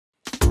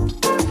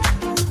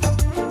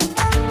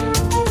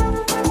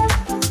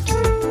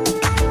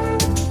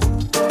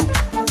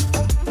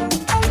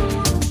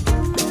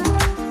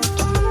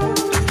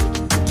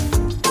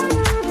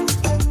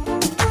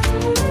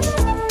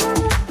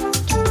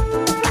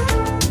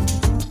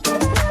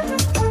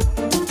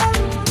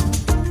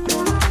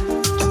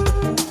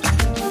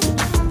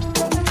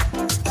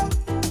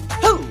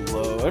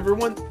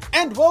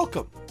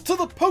Welcome to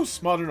the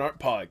Postmodern Art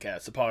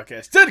Podcast, a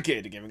podcast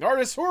dedicated to giving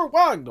artists who are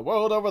wowing the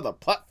world over the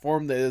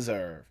platform they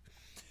deserve.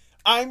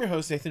 I'm your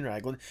host, Nathan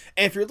Ragland,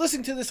 and if you're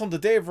listening to this on the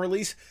day of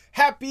release,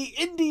 happy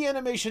Indie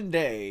Animation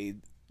Day!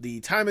 The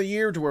time of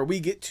year to where we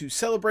get to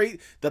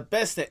celebrate the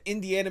best that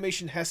indie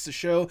animation has to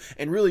show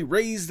and really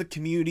raise the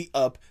community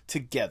up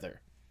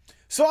together.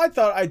 So I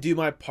thought I'd do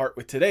my part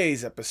with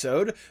today's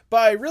episode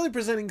by really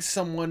presenting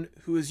someone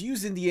who has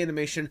used indie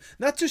animation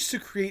not just to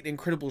create an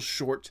incredible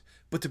short,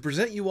 but to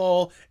present you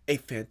all a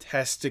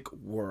fantastic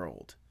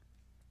world.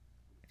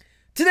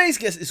 Today's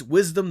guest is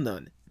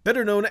Wizzymmd70,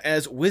 better known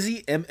as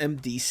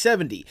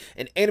Wizzymmd70,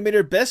 an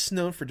animator best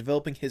known for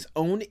developing his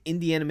own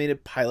indie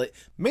animated pilot,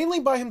 mainly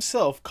by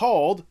himself,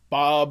 called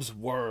Bob's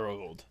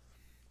World.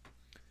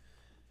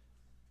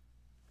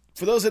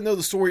 For those that know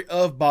the story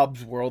of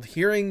Bob's World,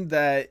 hearing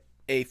that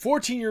a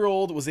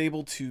 14-year-old was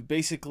able to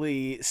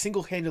basically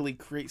single-handedly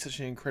create such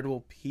an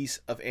incredible piece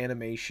of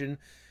animation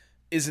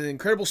is an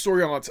incredible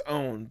story on its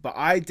own, but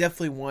I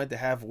definitely wanted to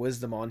have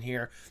Wisdom on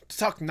here to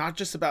talk not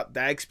just about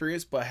that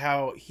experience, but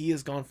how he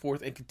has gone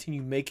forth and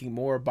continued making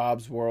more of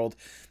Bob's World,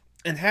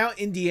 and how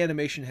indie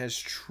animation has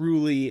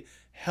truly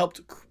helped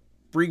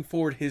bring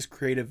forward his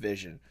creative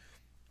vision.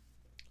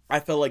 I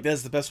felt like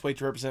that's the best way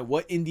to represent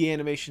what Indie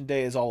Animation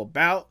Day is all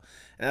about,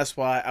 and that's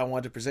why I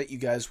wanted to present you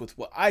guys with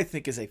what I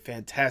think is a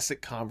fantastic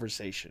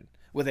conversation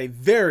with a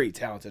very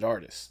talented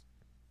artist.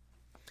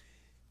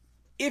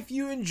 If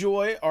you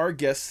enjoy our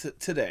guests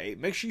today,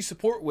 make sure you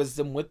support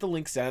Wisdom with the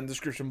links down in the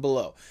description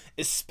below,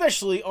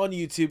 especially on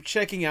YouTube,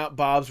 checking out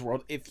Bob's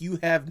World if you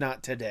have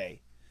not today.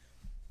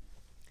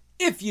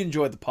 If you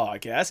enjoyed the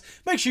podcast,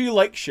 make sure you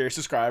like, share,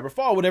 subscribe, or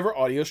follow whatever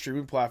audio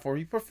streaming platform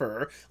you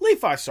prefer. Leave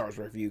 5 stars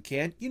wherever you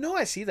can. You know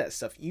I see that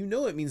stuff. You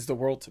know it means the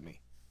world to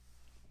me.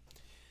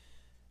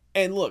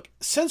 And look,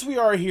 since we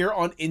are here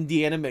on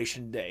Indie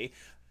Animation Day,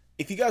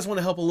 if you guys want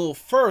to help a little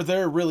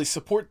further, really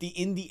support the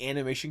indie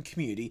animation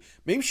community,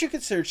 maybe you should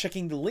consider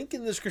checking the link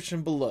in the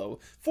description below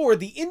for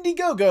the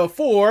Indiegogo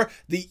for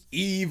The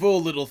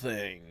Evil Little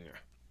Thing.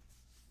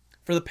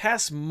 For the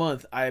past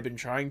month, I have been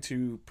trying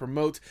to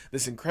promote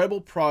this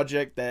incredible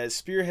project that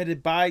is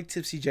spearheaded by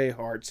Tipsy J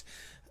Hearts,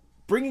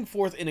 bringing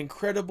forth an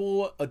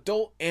incredible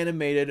adult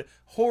animated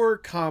horror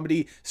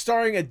comedy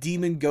starring a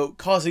demon goat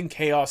causing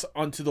chaos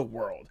onto the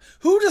world.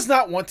 Who does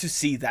not want to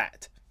see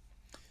that?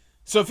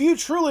 So if you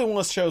truly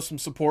want to show some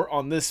support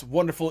on this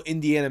wonderful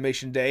Indie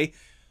Animation Day,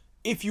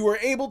 if you are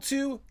able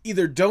to,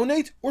 either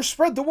donate or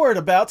spread the word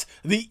about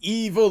The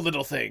Evil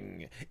Little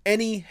Thing.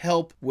 Any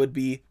help would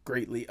be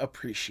greatly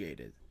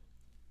appreciated.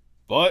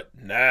 But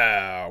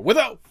now,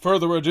 without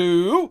further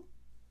ado,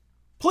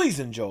 please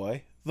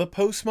enjoy the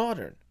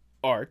Postmodern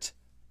Art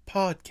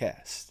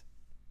Podcast.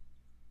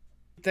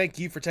 Thank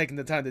you for taking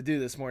the time to do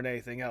this more than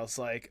anything else.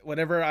 Like,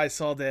 whenever I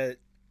saw that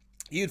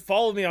you'd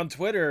follow me on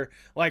Twitter,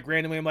 like,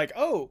 randomly, I'm like,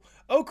 oh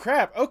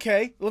crap,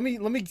 okay, let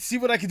me see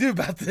what I can do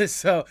about this.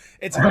 So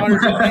it's an honor,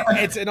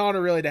 it's an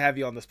honor really to have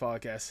you on this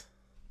podcast.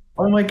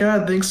 Oh my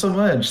God, thanks so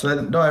much.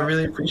 I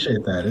really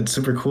appreciate that. It's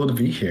super cool to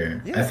be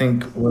here. Yeah. I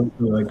think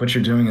what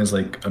you're doing is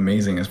like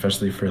amazing,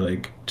 especially for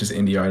like just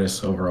indie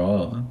artists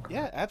overall.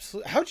 Yeah,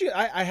 absolutely. How'd you,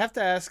 I have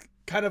to ask,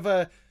 kind of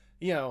a,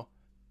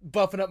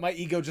 buffing up my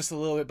ego just a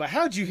little bit, but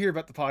how'd you hear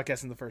about the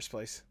podcast in the first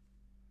place?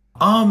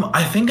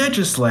 I think I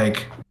just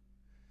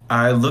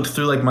I looked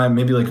through like my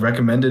maybe like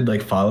recommended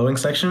like following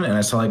section, and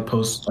I saw like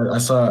posts. I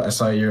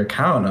saw your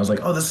account, and I was like,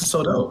 oh, this is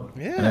so dope.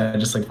 Yeah. And I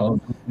just like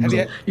followed.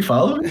 You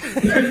follow me?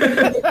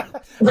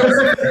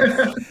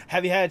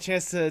 Have you had a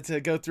chance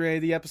to go through any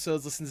of the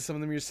episodes, listen to some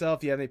of them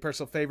yourself? Do you have any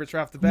personal favorites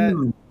right off the bat?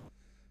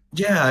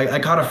 Yeah, I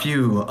caught a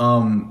few.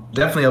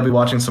 Definitely I'll be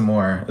watching some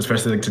more,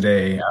 especially like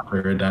today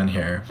after we're done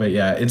here. But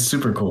yeah, it's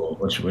super cool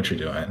what you're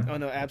doing. Oh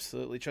no,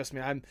 absolutely. Trust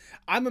me,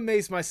 I'm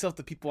amazed myself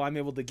the people I'm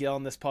able to get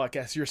on this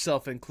podcast,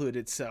 yourself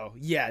included. So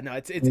yeah, no,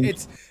 it's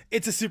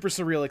a super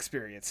surreal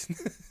experience.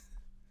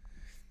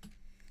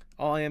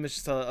 All I am is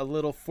just a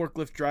little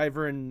forklift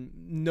driver in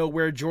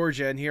nowhere,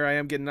 Georgia, and here I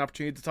am getting an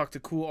opportunity to talk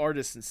to cool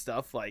artists and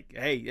stuff. Like,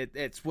 hey,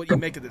 it's what you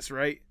make of this,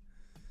 right?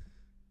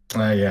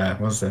 Yeah,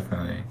 most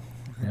definitely.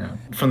 Yeah.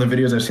 From the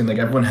videos I've seen, like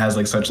everyone has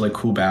like such like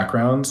cool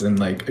backgrounds, and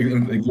like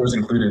yours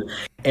included,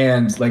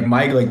 and like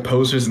my like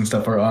posters and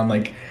stuff are on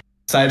like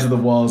sides of the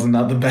walls and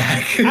not the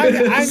back.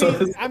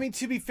 I mean,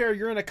 to be fair,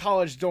 you're in a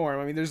college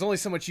dorm. I mean, there's only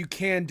so much you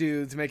can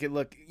do to make it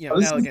look,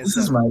 elegant. This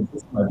is my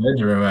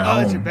bedroom at home.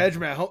 Oh, it's your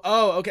bedroom at home.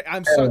 Oh, okay.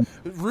 I'm so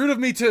rude of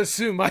me to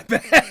assume. My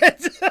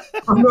bad.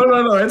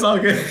 No, it's all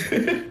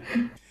good.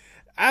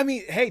 I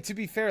mean, hey, to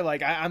be fair,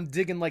 like I'm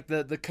digging like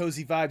the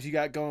cozy vibes you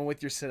got going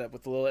with your setup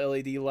with the little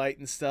LED light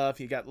and stuff.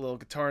 You got the little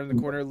guitar in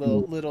the corner,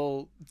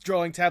 little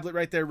drawing tablet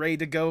right there, ready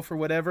to go for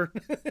whatever.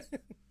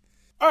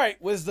 All right,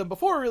 Wisdom,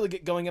 before we really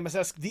get going, I must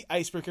ask the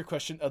icebreaker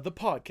question of the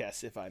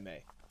podcast, if I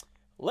may.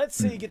 Let's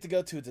say you get to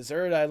go to a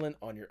desert island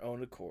on your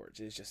own accord.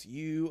 It's just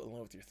you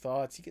alone with your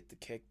thoughts. You get to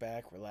kick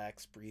back,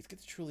 relax, breathe, get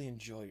to truly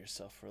enjoy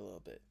yourself for a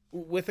little bit.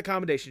 With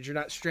accommodations, you're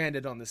not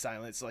stranded on this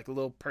island. It's like a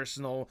little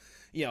personal,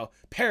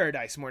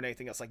 paradise more than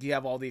anything else. Like you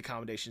have all the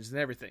accommodations and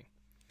everything.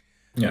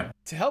 Yeah.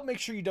 To help make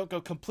sure you don't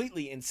go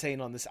completely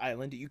insane on this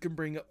island, you can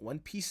bring one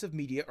piece of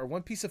media or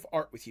one piece of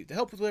art with you to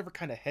help with whatever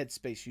kind of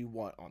headspace you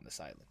want on this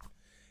island.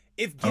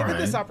 If All given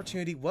this right.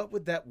 opportunity, what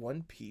would that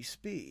one piece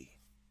be?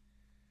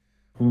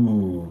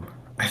 Ooh,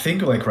 I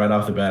think like right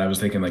off the bat, I was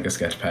thinking like a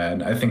sketch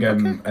pad. Okay. I think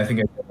I'm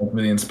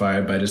really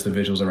inspired by just the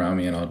visuals around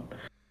me, and I'll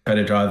try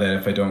to draw that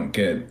if I don't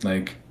get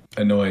like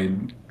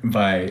annoyed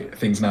by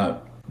things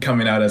not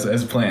coming out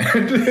as planned.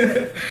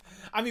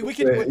 I mean,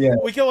 But, yeah.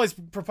 we can always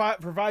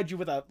provide you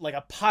with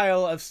a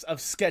pile of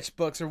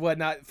sketchbooks or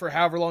whatnot for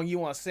however long you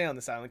want to stay on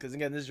this island. Because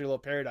again, this is your little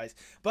paradise.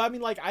 But I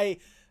mean, like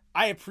I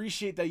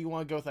appreciate that you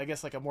want to go with, I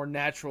guess, like a more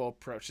natural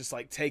approach, just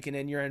like taking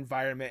in your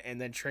environment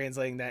and then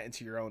translating that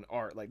into your own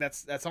art. Like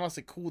that's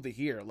honestly cool to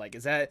hear. Like,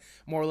 is that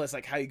more or less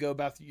like how you go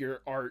about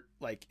your art,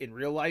 like in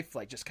real life,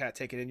 like just kind of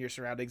taking in your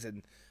surroundings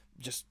and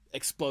just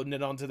exploding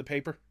it onto the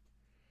paper?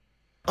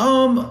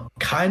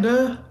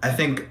 Kinda. I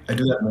think I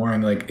do that more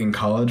in like in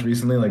college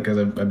recently, like because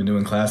I've been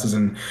doing classes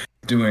and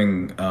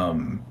doing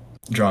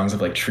drawings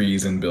of like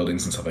trees and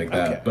buildings and stuff like Okay.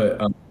 that. But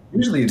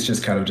usually it's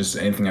just kind of just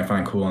anything I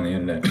find cool on the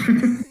internet.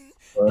 And,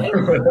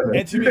 Or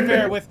and to be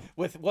fair, with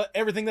what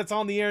everything that's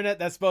on the internet,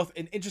 that's both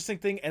an interesting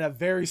thing and a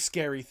very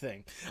scary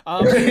thing.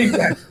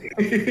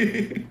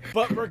 exactly.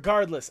 But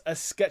regardless, a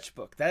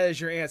sketchbook, that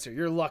is your answer.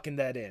 You're locking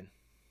that in.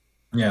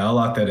 Yeah, I'll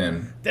lock that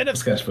in. Then A if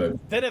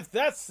sketchbook. then if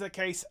that's the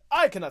case,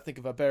 I cannot think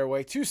of a better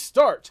way to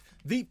start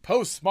the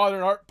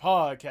Postmodern Art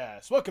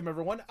Podcast. Welcome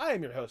everyone. I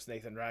am your host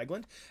Nathan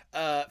Ragland.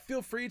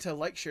 Feel free to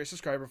like, share,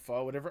 subscribe, or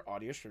follow whatever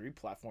audio streaming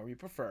platform you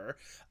prefer.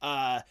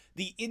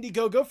 The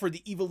Indiegogo for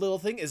the Evil Little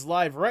Thing is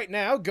live right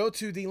now. Go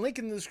to the link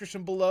in the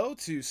description below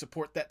to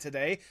support that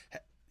today.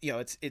 You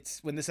know,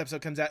 it's when this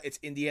episode comes out, it's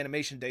Indie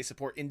Animation Day.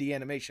 Support indie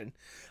animation.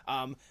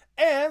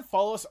 And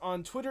follow us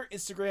on Twitter,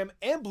 Instagram,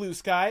 and Blue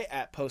Sky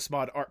at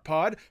Postmod Art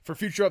Pod for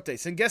future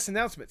updates and guest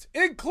announcements,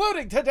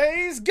 including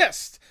today's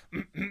guest.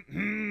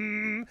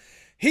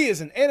 He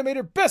is an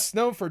animator best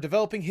known for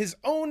developing his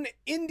own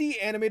indie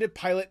animated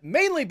pilot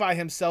mainly by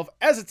himself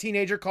as a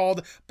teenager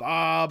called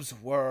Bob's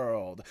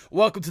World.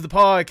 Welcome to the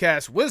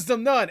podcast,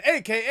 Wizzymmd70,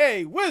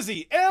 aka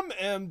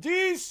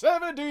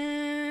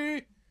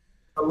Wizzymmd70.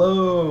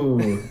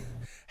 Hello.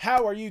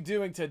 How are you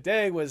doing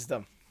today,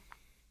 Wisdom?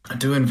 I'm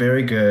doing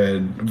very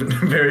good.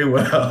 Very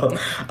well.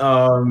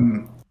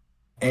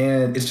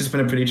 And it's just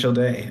been a pretty chill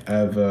day.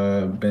 I've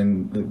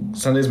been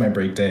Sunday's my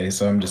break day,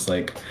 so I'm just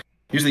like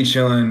usually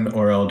chilling,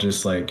 or I'll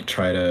just like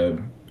try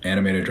to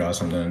animate or draw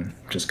something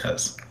just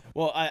cause.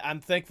 Well, I'm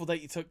thankful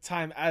that you took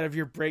time out of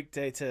your break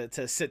day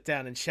to sit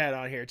down and chat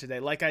on here today.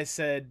 Like I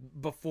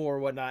said before,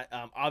 whatnot,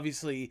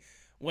 obviously,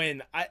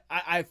 when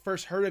I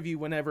first heard of you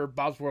whenever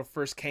Bob's World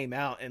first came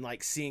out and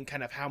like seeing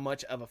kind of how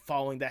much of a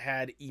following that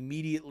had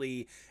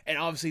immediately, and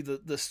obviously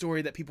the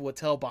story that people would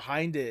tell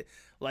behind it,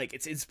 like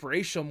it's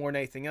inspirational more than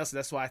anything else. And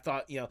that's why I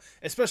thought,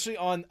 especially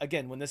on,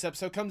 again, when this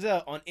episode comes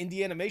out on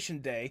Indie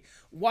Animation Day,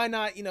 why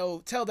not,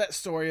 tell that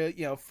story,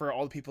 for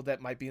all the people that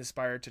might be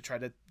inspired to try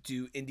to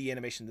do indie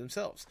animation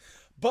themselves.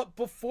 But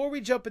before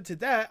we jump into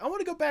that, I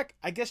want to go back,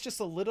 I guess, just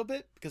a little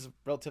bit because of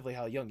relatively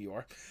how young you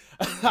are.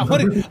 I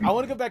want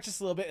to go back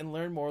just a little bit and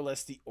learn more or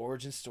less the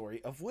origin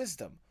story of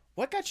Wisdom.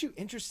 What got you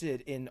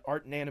interested in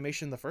art and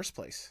animation in the first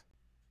place?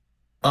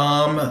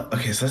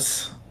 Okay, so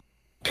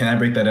can I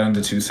break that down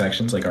into two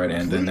sections, like art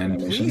and then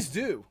animation? Please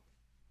do.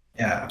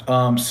 Yeah.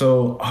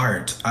 So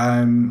art.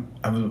 When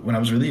I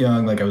was really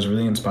young, like I was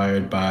really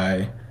inspired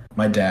by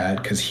my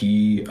dad because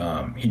he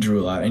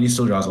drew a lot and he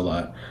still draws a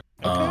lot.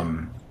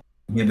 Okay.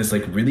 He had this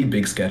like really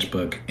big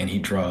sketchbook and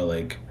he'd draw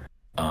like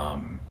a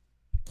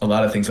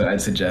lot of things that I'd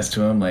suggest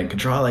to him, like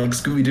draw like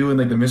Scooby Doo and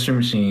like the Mystery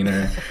Machine,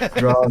 or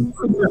draw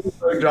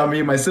draw me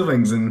and my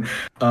siblings and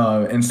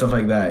stuff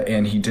like that.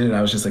 And he did, and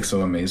I was just like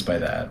so amazed by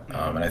that.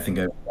 And I think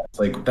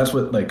that's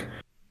what like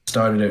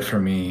started it for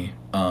me.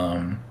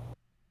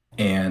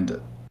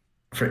 And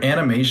for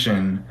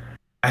animation,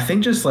 I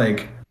think just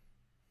like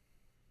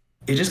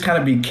it just kind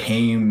of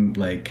became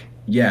like,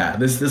 yeah,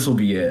 this will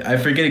be it. I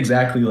forget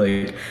exactly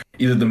like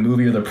either the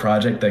movie or the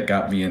project that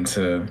got me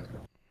into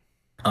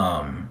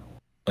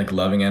like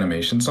loving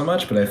animation so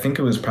much, but I think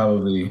it was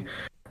probably when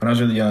I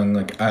was really young.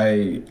 Like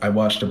I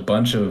watched a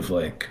bunch of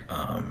like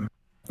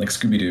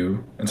Scooby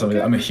Doo and stuff like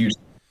that. I'm a huge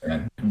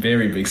fan,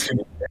 very big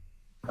Scooby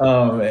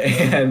Doo.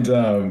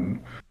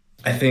 And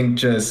I think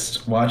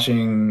just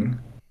watching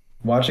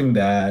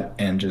that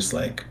and just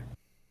like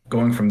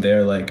going from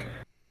there, like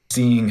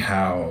seeing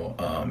how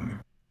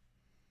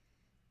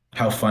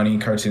funny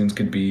cartoons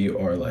could be,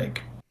 or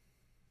like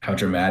how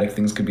dramatic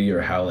things could be,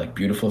 or how like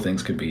beautiful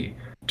things could be.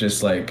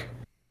 Just like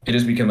it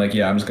just became like,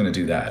 yeah, I'm just gonna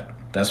do that.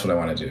 That's what I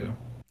want to do.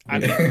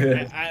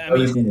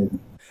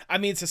 I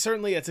mean,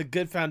 certainly it's a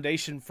good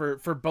foundation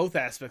for both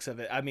aspects of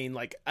it. I mean,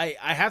 like I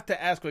have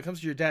to ask, when it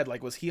comes to your dad,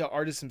 like was he an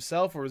artist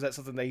himself, or was that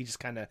something that he just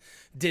kind of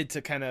did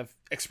to kind of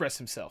express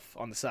himself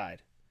on the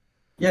side?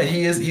 Yeah,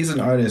 he is. He's an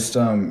artist,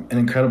 an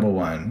incredible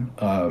one.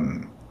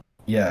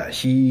 Yeah,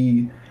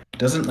 he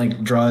doesn't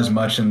like draw as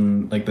much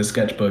in like the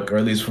sketchbook, or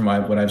at least from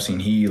what I've seen,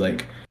 he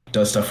like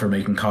does stuff for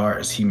making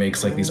cars. He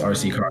makes like these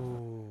RC cars.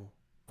 Ooh.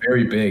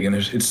 very big, and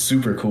it's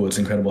super cool. It's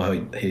incredible how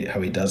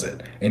he does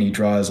it, and he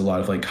draws a lot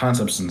of like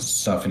concepts and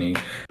stuff, and he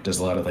does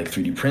a lot of like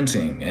 3D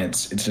printing, and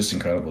it's just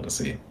incredible to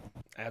see.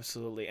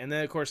 Absolutely. And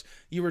then of course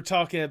you were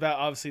talking about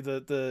obviously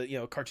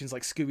the cartoons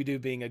like Scooby Doo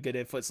being a good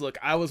influence. Look,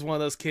 I was one of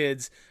those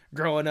kids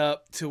growing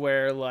up to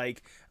where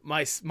like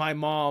my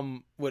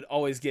mom would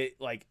always get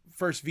like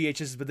first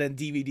VHS but then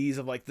DVDs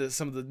of like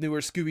some of the newer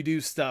Scooby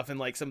Doo stuff and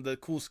like some of the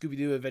cool Scooby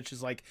Doo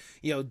adventures like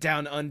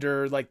Down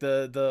Under, like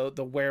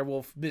the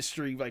werewolf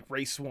mystery like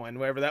race one,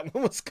 whatever that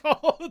one was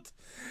called.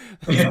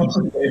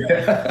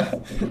 Yeah.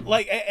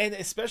 Like, and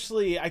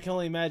especially I can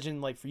only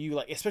imagine like for you,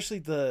 like especially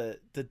the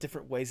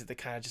different ways that they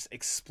kind of just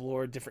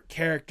explore different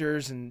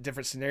characters and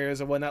different scenarios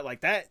and whatnot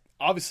like that.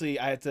 Obviously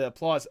I have to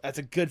applaud, that's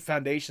a good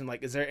foundation.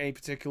 Like, is there any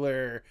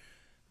particular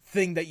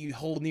thing that you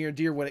hold near and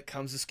dear when it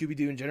comes to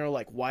Scooby-Doo in general?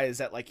 Like, why is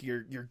that like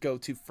your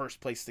go-to first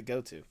place to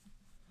go to?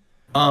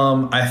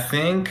 I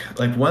think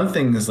like one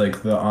thing is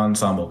like the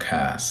ensemble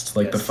cast,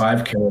 like the Yes.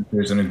 five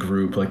characters in a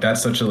group, like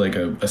that's such a like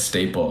a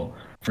staple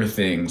for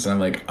things. And I'm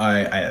like,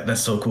 I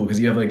that's so cool because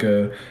you have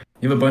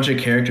a bunch of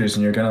characters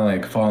and you're gonna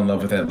like fall in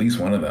love with at least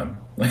one of them.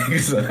 Like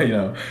so,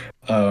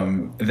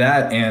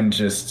 that and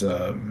just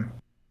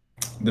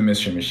the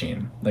Mystery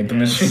Machine. Like the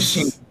Mystery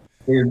Machine Yes.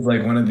 is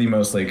like one of the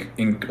most like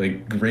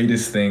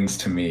greatest things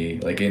to me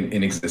like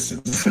in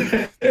existence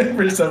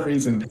for some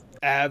reason.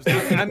 Abs.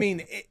 I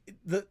mean,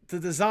 the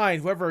design,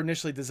 whoever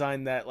initially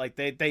designed that, like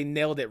they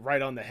nailed it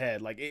right on the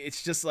head. Like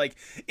it's just like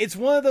it's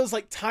one of those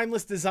like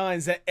timeless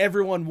designs that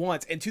everyone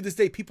wants, and to this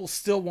day, people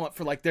still want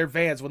for like their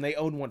vans when they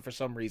own one for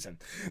some reason.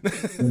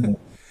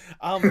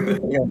 um,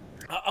 Yeah.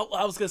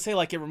 I was gonna say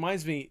like it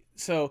reminds me.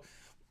 So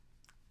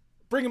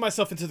bringing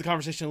myself into the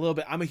conversation a little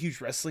bit, I'm a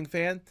huge wrestling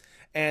fan,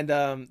 and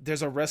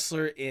there's a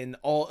wrestler in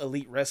All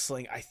Elite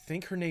Wrestling. I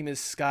think her name is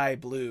Sky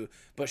Blue,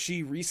 but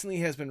she recently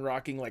has been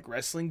rocking like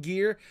wrestling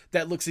gear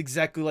that looks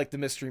exactly like the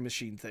Mystery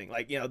Machine thing.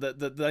 Like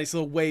the nice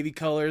little wavy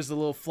colors, the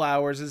little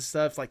flowers and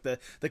stuff, like the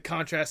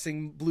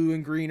contrasting blue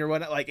and green or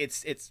whatnot. Like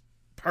it's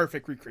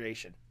perfect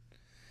recreation.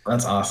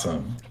 That's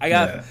awesome. I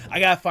got Yeah. I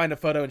gotta find a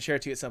photo and share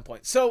it to you at some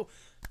point. So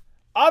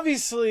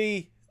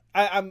obviously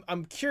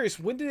I'm curious,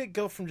 when did it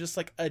go from just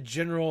like a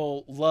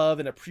general love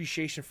and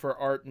appreciation for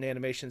art and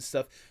animation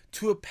stuff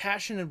to a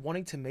passion and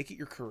wanting to make it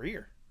your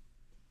career?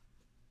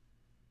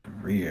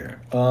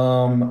 Career.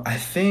 I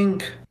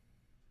think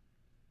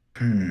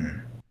hmm,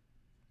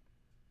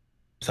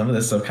 some of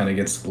this stuff kind of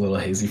gets a little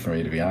hazy for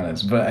me to be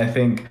honest, but I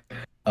think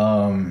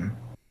um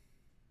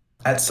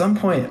at some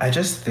point I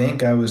just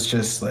think I was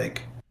just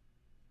like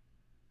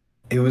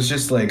it was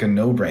just like a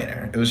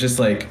no-brainer. It was just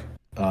like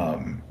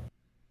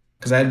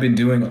because I had been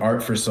doing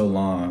art for so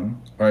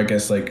long, or I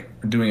guess like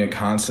doing it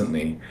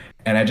constantly,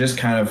 and I just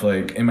kind of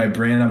like in my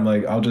brain, I'm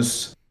like, I'm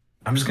just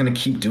gonna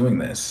keep doing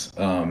this,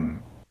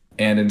 and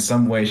in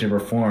some way, shape, or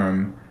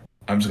form,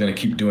 I'm just gonna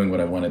keep doing what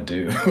I want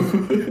to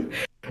do.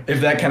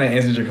 If that kind of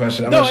answers your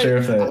question, I'm No, not sure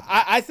if that.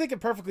 I think it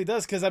perfectly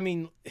does, because I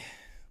mean,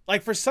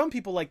 like for some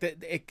people, like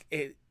that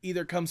it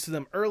either comes to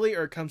them early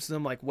or it comes to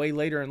them like way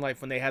later in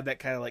life when they have that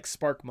kind of like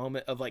spark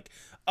moment of like,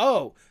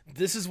 oh,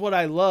 this is what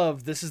I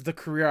love, this is the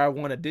career I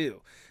want to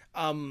do.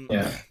 um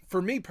Yeah,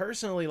 for me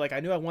personally, like I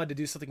knew I wanted to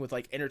do something with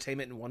like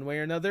entertainment in one way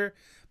or another,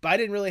 but I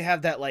didn't really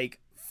have that like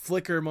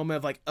flicker moment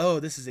of like, oh,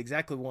 this is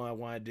exactly what I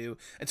want to do,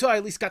 until I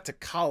at least got to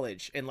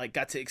college and like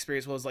got to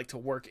experience what it was like to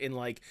work in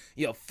like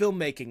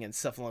filmmaking and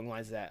stuff along the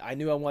lines of that. I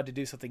knew I wanted to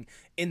do something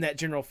in that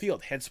general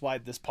field, hence why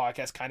this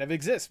podcast kind of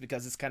exists,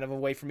 because it's kind of a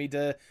way for me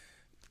to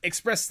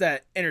express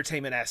that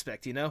entertainment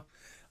aspect.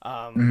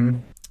 um hmm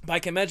but I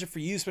can imagine for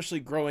you, especially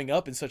growing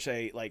up in such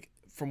a like,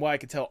 from what I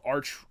could tell,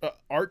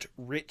 art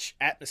rich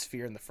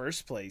atmosphere in the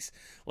first place.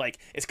 Like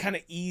it's kind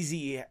of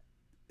easy,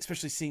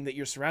 especially seeing that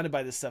you're surrounded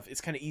by this stuff.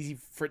 It's kind of easy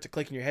for it to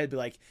click in your head, be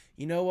like,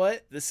 you know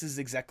what, this is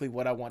exactly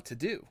what I want to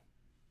do.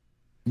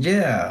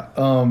 yeah.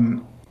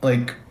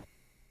 Like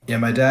yeah,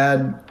 my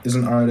dad is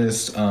an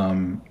artist.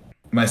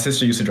 My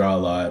sister used to draw a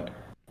lot.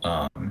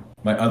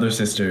 My other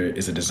sister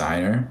is a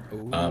designer.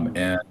 Ooh.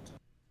 And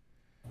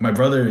my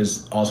brother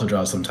is also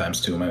draws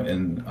sometimes too.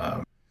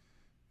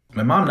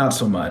 My mom not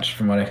so much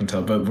from what I can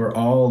tell, but we're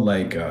all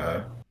like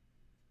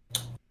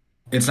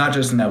it's not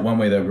just in that one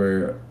way that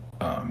we're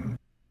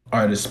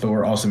artists, but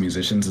we're also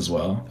musicians as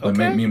well. Me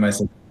Okay. and my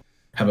sister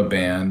have a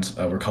band.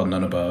 We're called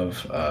None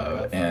Above,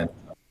 Oh, and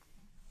fun.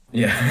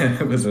 yeah,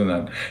 it was a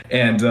none.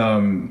 And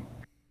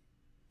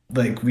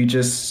like we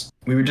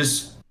were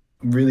just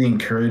really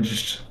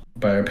encouraged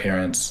by our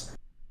parents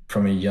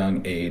from a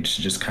young age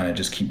to just kind of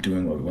just keep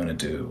doing what we want to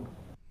do.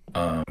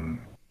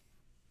 Um,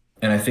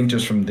 and I think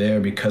just from there,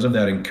 because of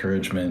that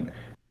encouragement,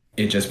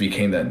 it just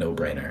became that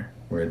no-brainer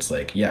where it's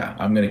like, yeah,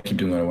 I'm gonna keep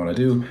doing what I want to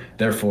do.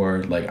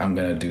 Therefore, like I'm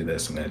gonna do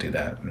this, I'm gonna do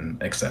that,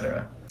 and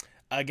etc.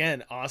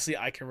 Again, honestly,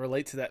 I can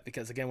relate to that,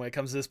 because again, when it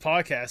comes to this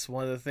podcast,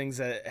 one of the things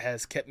that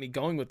has kept me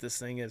going with this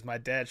thing is my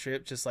dad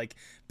trip, just like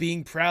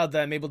being proud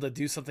that I'm able to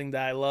do something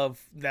that I love,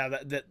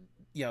 that that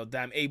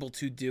I'm able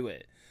to do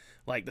it.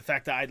 Like the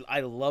fact that I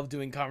love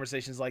doing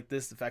conversations like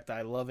this, the fact that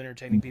I love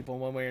entertaining people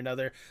in one way or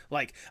another.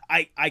 Like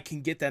I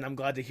can get that. And I'm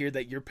glad to hear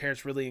that your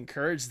parents really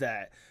encouraged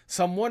that.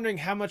 So I'm wondering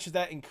how much of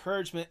that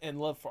encouragement and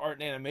love for art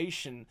and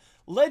animation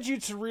led you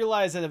to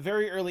realize at a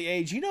very early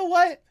age, you know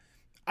what?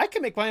 I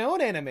can make my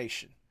own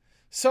animation.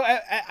 So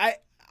I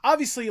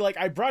obviously, like,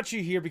 I brought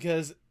you here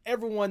because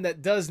everyone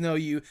that does know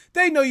you,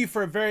 they know you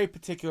for a very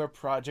particular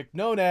project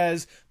known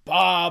as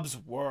Bob's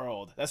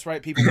World. That's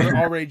right, people. We're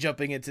already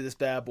jumping into this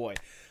bad boy.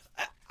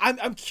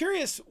 I'm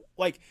curious,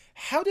 like,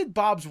 how did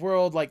Bob's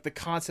World, like, the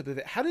concept of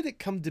it, how did it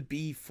come to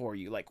be for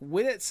you? Like,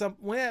 when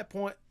at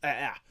point,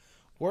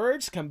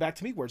 words come back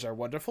to me. Words are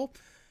wonderful.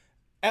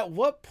 At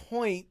what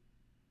point,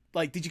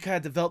 like, did you kind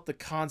of develop the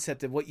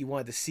concept of what you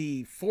wanted to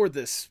see for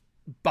this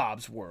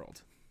Bob's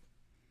World?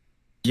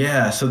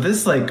 Yeah, so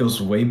this like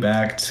goes way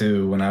back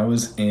to when I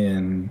was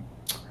in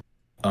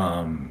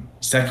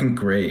second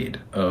grade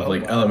of Oh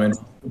like wow.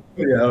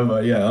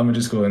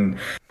 elementary school, and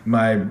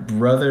my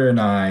brother and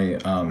I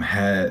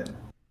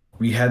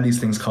we had these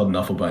things called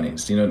Knuffle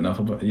Bunnies. Do you know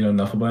what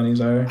Knuffle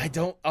Bunnies are? I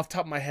don't, off the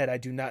top of my head, I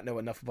do not know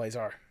what Knuffle Boys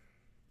are.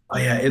 Oh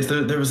yeah,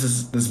 there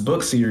was this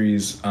book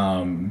series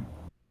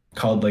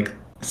called like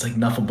it's like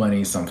Knuffle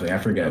Bunny something, I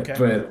forget, Okay.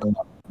 but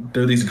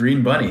they're these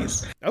green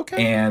bunnies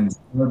Okay. and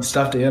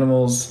stuffed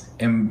animals.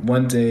 And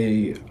one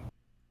day,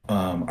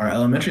 our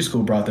elementary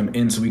school brought them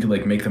in so we could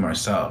like make them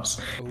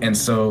ourselves. And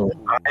so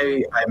Ooh.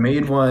 I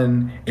made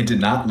one. It did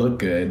not look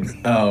good.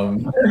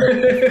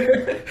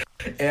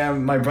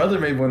 And my brother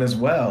made one as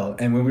well.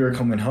 And when we were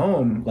coming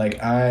home, like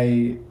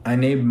I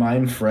named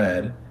mine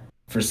Fred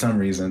for some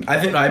reason. I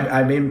think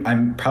I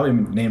probably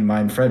named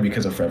mine Fred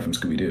because of Fred from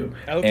Scooby Doo.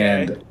 Okay.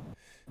 And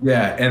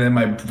yeah, and then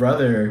my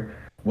brother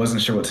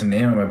wasn't sure what to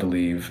name him, I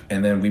believe.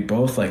 And then we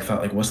both like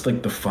thought like what's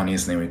like the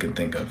funniest name we could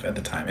think of at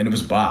the time? And it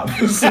was Bob.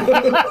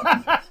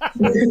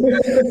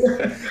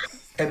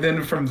 And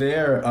then from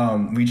there,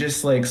 we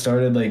just like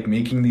started like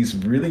making these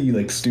really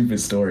like stupid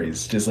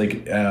stories. Just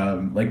like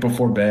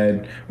before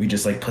bed, we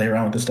just like play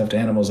around with the stuffed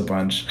animals a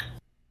bunch.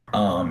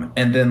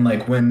 And then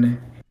like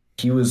when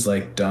he was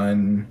like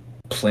done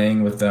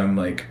playing with them,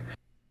 like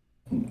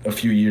a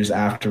few years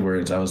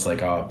afterwards, I was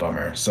like, oh,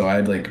 bummer. So I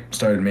like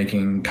started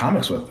making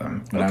comics with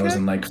them when I was Okay.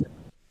 in like,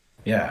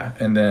 yeah.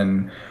 And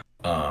then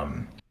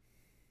um,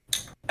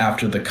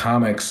 after the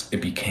comics,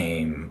 it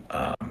became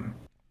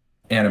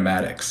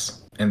animatics.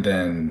 And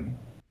then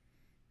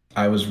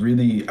I was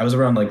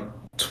around like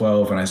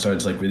 12 when I started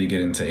to like really get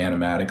into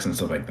animatics and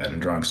stuff like that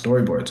and drawing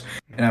storyboards.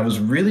 And I was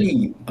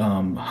really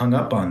hung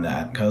up on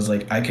that because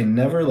like I can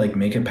never like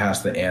make it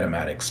past the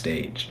animatic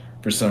stage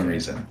for some Okay.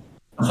 reason.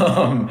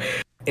 Um,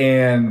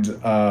 and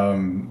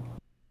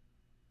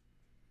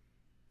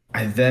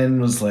I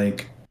then was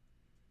like,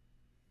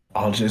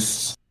 I'll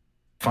just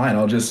fine.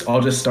 I'll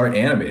just start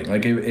animating.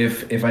 Like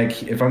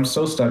if I'm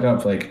so stuck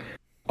up, like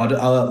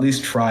I'll at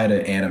least try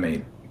to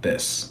animate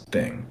this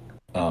thing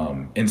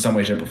in some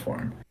way, shape, or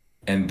form.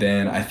 And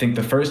then I think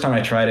the first time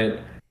I tried it,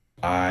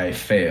 I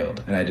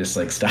failed, and I just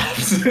like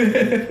stopped.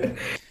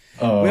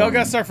 We all got to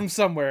um, start from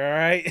somewhere, all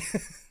right?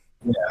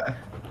 yeah.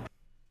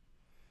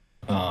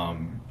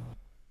 Um,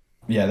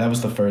 yeah, that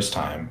was the first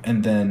time,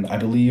 and then I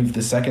believe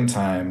the second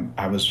time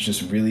I was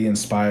just really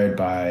inspired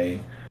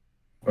by,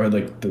 or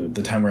like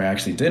the time where I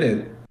actually did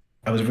it,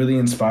 I was really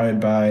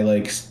inspired by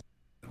like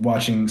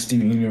watching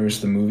Steven Universe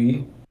the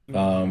movie.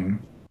 Mhm.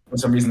 For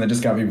some reason that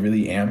just got me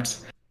really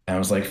amped. And I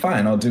was like,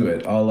 fine, I'll do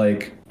it.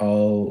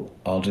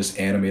 I'll just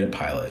animate a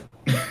pilot.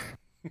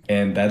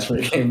 And that's where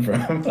it came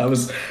from. I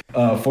was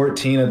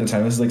 14 at the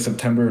time. This is like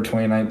September of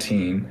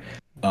 2019.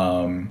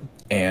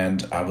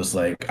 And I was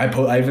like,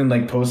 I even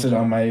like posted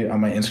on my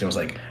Instagram. I was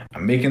like,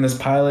 I'm making this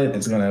pilot.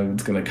 It's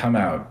gonna come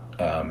out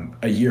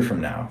a year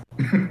from now.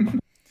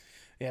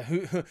 Yeah,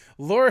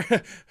 Laura,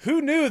 who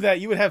knew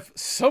that you would have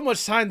so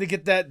much time to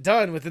get that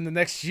done within the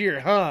next year,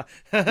 huh?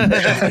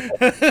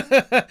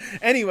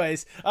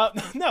 Anyways,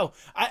 no,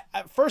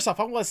 first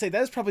off, I want to say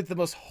that is probably the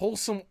most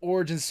wholesome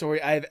origin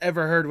story I have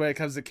ever heard when it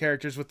comes to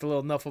characters with the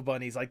little Knuffle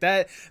bunnies. Like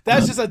that,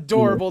 that's just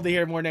adorable to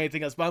hear more than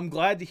anything else. But I'm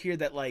glad to hear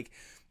that, like,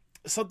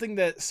 something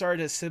that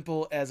started as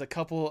simple as a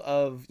couple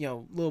of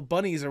little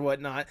bunnies or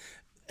whatnot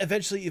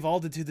eventually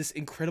evolved into this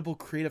incredible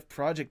creative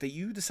project that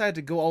you decided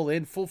to go all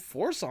in full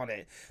force on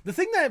it. The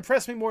thing that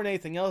impressed me more than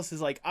anything else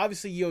is, like,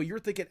 obviously, you're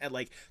thinking at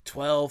like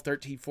 12,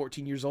 13,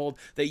 14 years old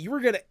that you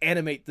were going to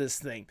animate this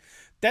thing.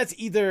 That's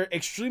either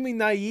extremely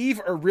naive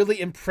or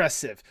really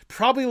impressive.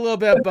 Probably a little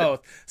bit of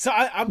both. So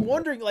I'm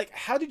wondering, like,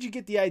 how did you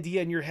get the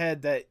idea in your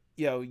head that,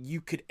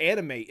 you could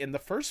animate in the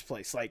first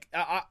place? Like,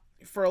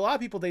 for a lot of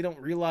people, they don't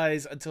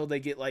realize until they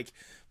get like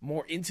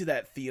more into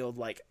that field,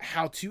 like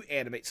how to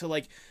animate. So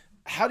like,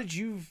 how did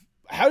you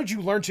how did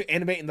you learn to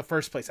animate in the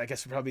first place? I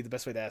guess would probably be the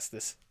best way to ask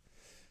this.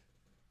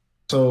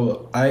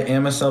 So I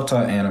am a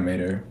self-taught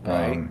animator.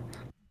 Right.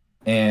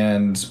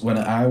 And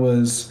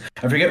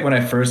I forget when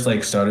I first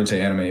like started to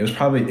animate. It was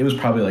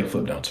probably like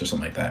Flip Notes or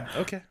something like that.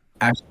 Okay.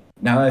 Actually,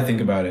 now that I think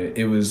about it,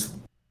 it was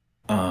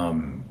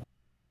um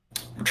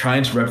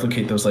trying to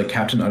replicate those like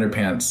Captain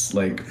Underpants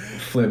like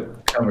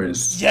flip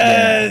covers.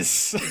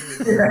 Yes.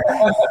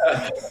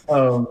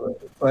 So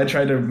I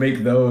tried to make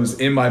those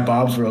in my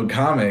Bob's World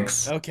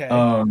comics. Okay.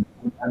 I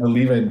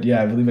believe I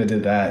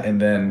did that,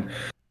 and then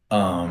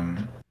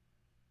um,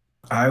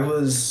 I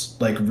was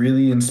like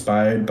really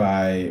inspired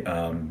by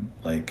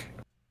like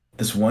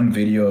this one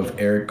video of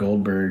Eric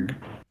Goldberg.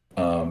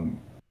 Um,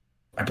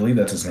 I believe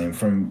that's his name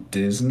from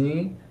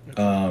Disney.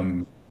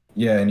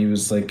 Yeah, and he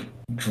was like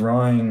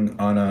drawing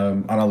on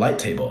a light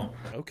table,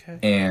 Okay.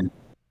 and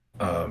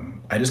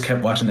I just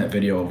kept watching that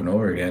video over and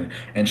over again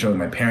and showing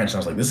my parents. And I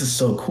was like, this is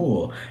so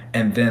cool.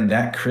 And then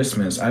that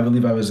Christmas, I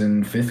believe I was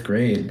in fifth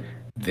grade,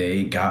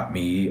 they got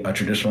me a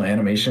traditional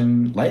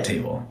animation light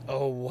table.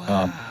 Oh Um,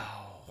 wow.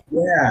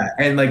 yeah,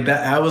 and like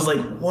that, I was like,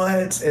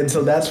 what? And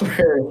so that's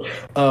where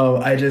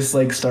I just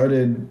like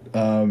started.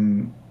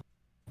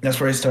 That's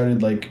where I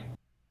started like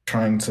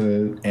trying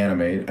to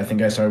animate. I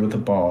think I started with the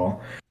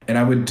ball, and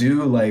I would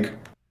do like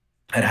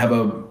I'd have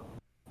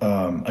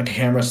a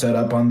camera set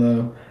up on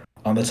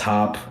the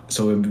top,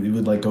 so it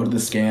would like go to the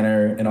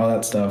scanner and all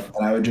that stuff,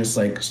 and I would just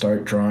like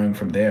start drawing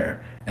from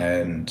there,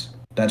 and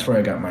that's where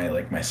I got my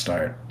like my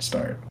start.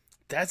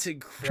 That's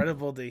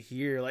incredible to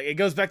hear. Like, it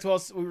goes back to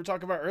what we were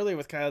talking about earlier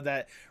with kind of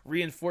that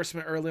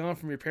reinforcement early on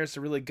from your parents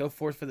to really go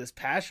forth for this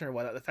passion or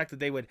whatnot. The fact that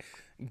they would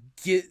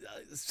get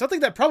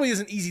something that probably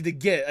isn't easy to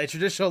get, a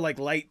traditional like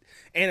light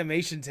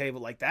animation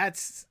table, like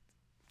that's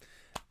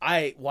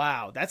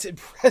wow, that's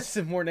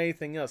impressive more than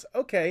anything else.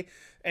 Okay,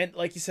 and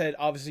like you said,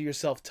 obviously you're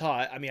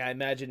self-taught. I mean, I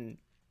imagine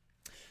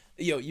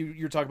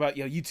you're talking about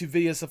YouTube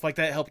videos, stuff like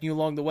that, helping you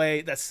along the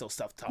way. That's still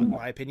self-taught in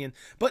my opinion,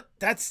 but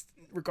that's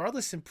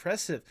regardless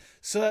impressive.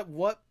 So at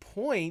what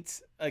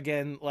point,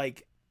 again,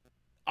 like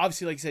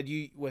obviously like you said,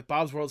 you with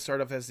Bob's World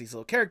started off as these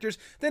little characters,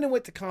 then it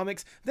went to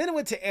comics, then it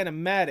went to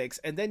animatics,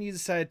 and then you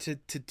decided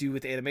to do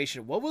with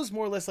animation. What was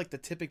more or less like the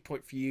tipping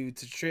point for you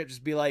to straight up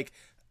just be like,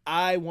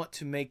 I want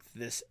to make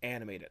this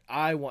animated,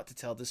 I want to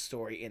tell this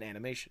story in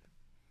animation?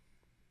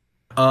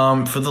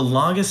 For the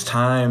longest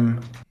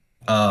time,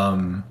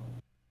 um,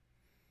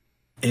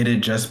 it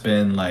had just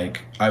been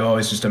like I've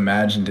always just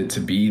imagined it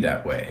to be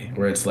that way,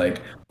 where it's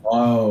like,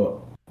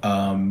 oh,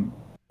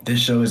 this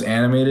show is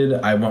animated.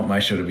 I want my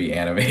show to be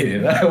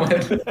animated. I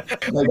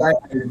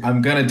want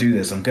I'm gonna do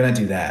this. I'm gonna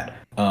do that.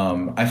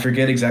 I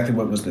forget exactly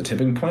what was the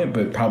tipping point,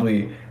 but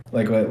probably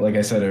like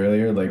I said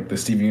earlier, like the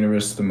Steve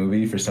Universe the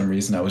movie. For some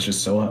reason, I was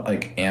just so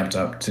like amped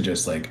up to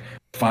just like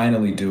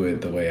finally do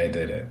it the way I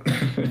did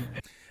it.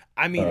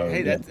 I mean,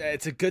 hey, Yeah.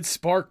 it's a good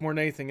spark more than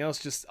anything else.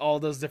 Just all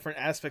those different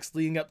aspects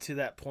leading up to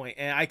that point,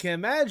 and I can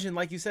imagine,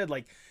 like you said,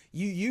 like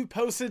you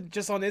posted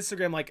just on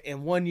Instagram, like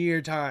in 1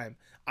 year time,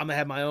 I'm gonna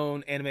have my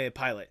own animated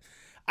pilot.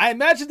 I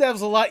imagine that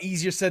was a lot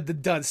easier said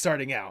than done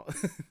starting out.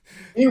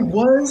 It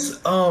was,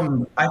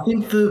 I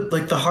think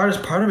the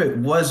hardest part of it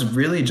was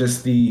really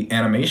just the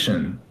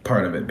animation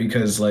part of it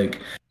because like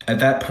at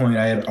that point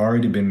I had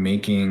already been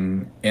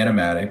making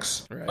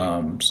animatics.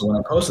 Right. So when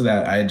I posted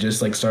that, I had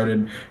just like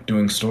started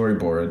doing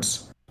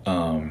storyboards.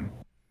 And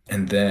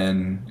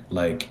then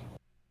like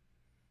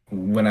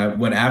when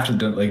after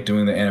like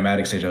doing the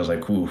animatic stage, I was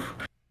like, ooh,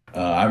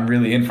 I'm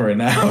really in for it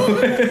now.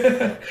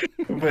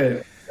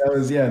 But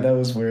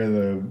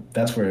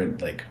that's where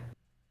it like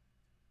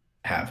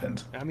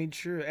happened. I mean,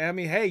 true. I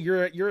mean, hey,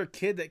 you're a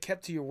kid that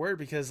kept to your word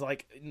because,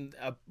 like, in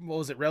what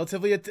was it?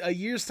 Relatively a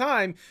year's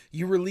time,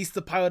 you released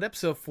the pilot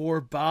episode for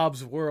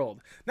Bob's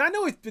World. Now, I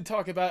know we've been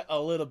talking about it a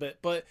little bit,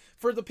 but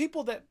for the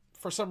people that,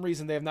 for some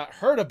reason, they have not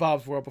heard of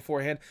Bob's World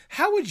beforehand,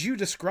 how would you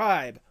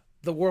describe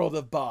the world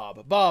of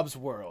Bob's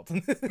World?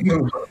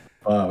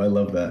 Wow, I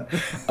love that.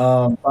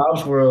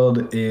 Bob's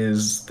World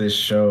is this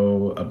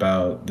show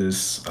about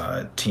this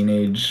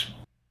teenage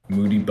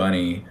moody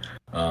bunny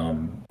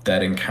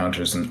that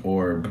encounters an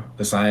orb,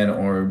 a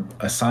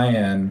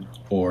cyan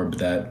orb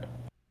that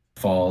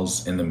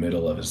falls in the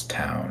middle of his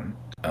town,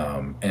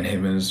 and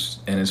him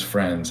and his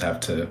friends have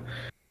to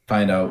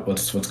find out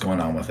what's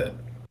going on with it.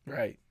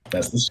 Right.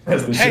 That's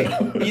the Hey,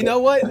 show. you know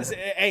what?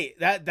 Hey,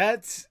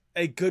 that's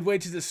a good way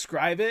to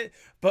describe it,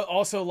 but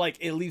also like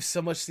it leaves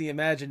so much to the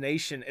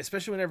imagination,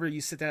 especially whenever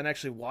you sit down and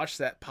actually watch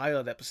that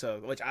pilot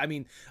episode, which I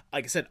mean,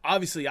 like I said,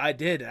 obviously I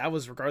did, and I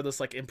was regardless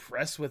like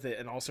impressed with it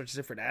and all sorts of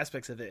different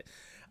aspects of it.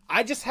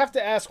 I just have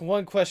to ask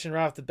one question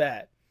right off the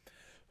bat.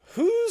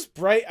 Whose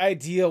bright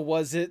idea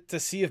was it to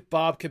see if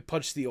Bob could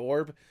punch the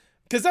orb?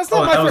 Because that's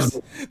not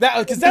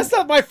because that's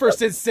not my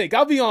first instinct.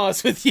 I'll be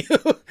honest with you.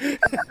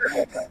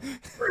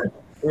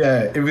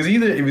 Yeah, it was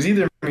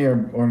either me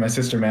or my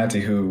sister Matty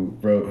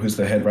who's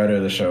the head writer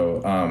of the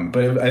show.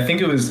 But I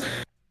think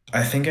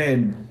I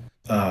had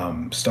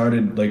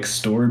started like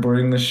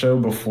storyboarding the show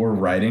before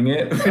writing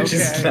it, which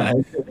is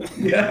nice.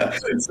 Yeah.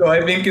 So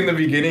I think in the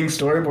beginning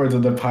storyboards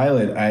of the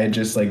pilot, I had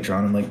just like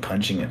drawn him like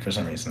punching it for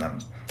some reason.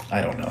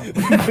 I don't know.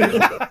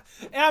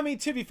 And I mean,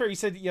 to be fair, you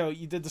said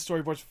you did the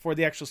storyboards before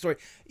the actual story.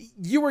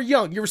 You were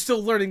young. You were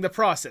still learning the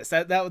process.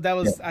 That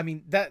was. Yeah. I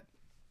mean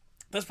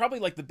that's probably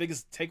like the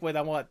biggest takeaway that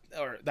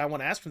I want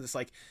to ask from this.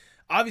 Like,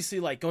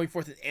 obviously, like, going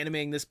forth and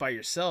animating this by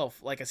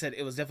yourself, like I said,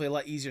 it was definitely a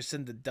lot easier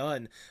said than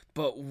done.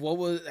 But what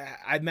was,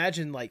 I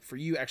imagine, like, for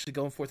you actually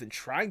going forth and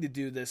trying to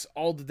do this,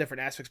 all the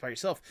different aspects by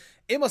yourself,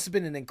 it must have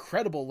been an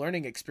incredible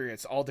learning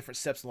experience, all different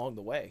steps along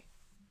the way.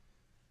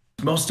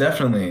 Most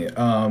definitely.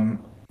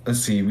 Let's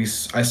see.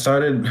 I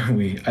started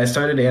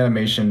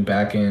animation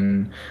back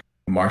in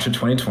March of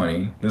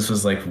 2020. This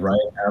was like right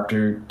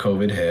after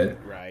COVID hit.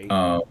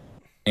 Right.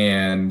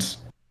 And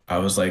I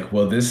was like,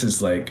 well, this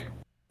is like,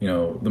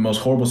 the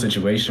most horrible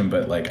situation,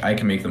 but like I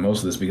can make the most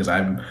of this because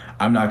I'm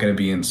not going to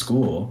be in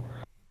school.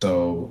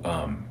 So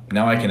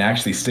now I can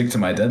actually stick to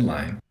my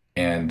deadline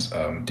and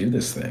do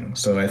this thing.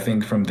 So I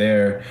think from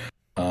there,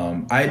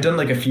 I had done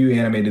like a few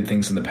animated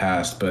things in the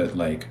past, but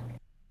like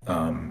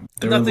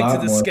there were a Nothing to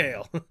lot this more.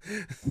 scale.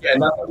 Yeah,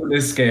 not to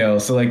this scale.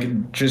 So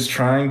like just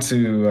trying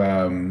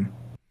to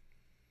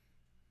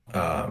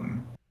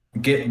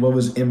get what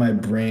was in my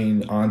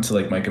brain onto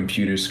like my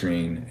computer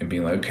screen and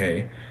being like,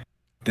 okay,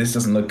 this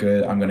doesn't look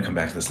good. I'm gonna come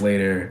back to this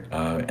later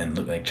and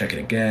look like check it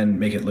again,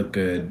 make it look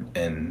good,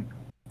 and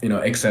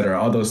etc.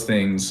 All those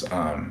things.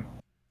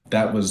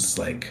 That was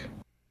like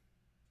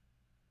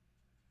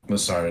what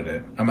started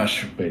it. I'm not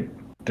sure. Wait,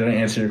 did I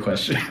answer your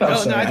question? I'm No,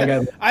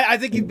 sorry. I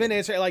think you've been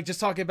answering, like, just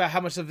talking about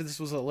how much of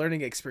this was a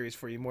learning experience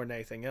for you more than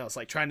anything else.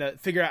 Like, trying to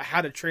figure out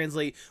how to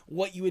translate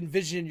what you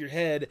envision in your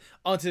head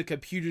onto the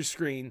computer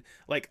screen.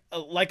 Like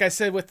I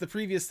said with the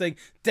previous thing,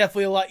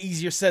 definitely a lot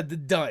easier said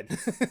than done.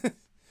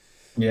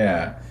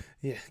 Yeah.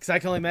 Yeah, because I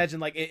can only imagine,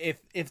 like,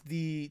 if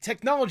the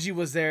technology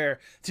was there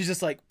to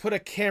just, like, put a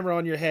camera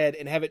on your head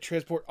and have it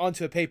transport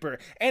onto a paper,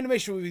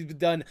 animation would be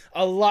done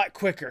a lot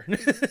quicker.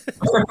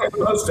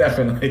 Most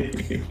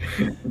definitely.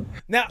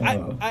 Now,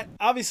 I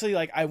obviously,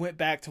 like, I went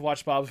back to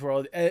watch Bob's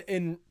World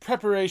in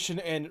preparation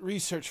and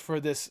research for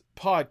this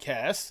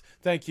podcast.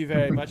 Thank you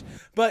very much.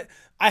 But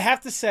I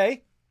have to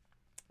say,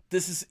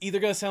 this is either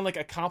going to sound like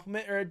a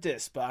compliment or a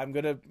diss, but I'm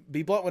going to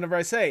be blunt whenever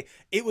I say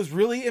it was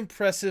really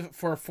impressive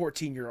for a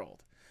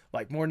 14-year-old.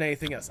 Like, more than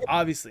anything else.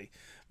 Obviously,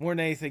 more than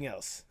anything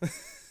else.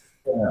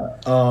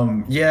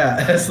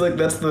 Yeah, that's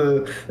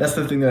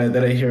the thing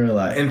that I hear a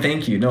lot. And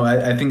thank you. No,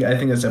 I think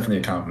that's definitely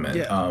a compliment.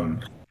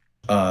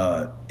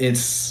 Yeah.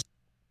 It's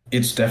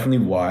definitely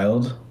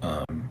wild.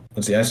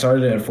 Let's see, I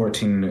started at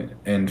 14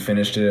 and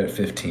finished it at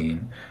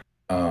 15.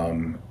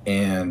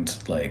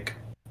 And like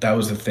that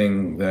was the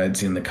thing that I'd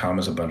seen in the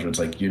comments a bunch where it's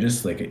like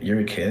you're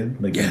a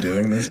kid, like you're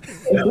doing this.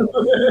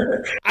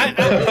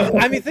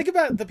 I mean, think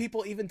about the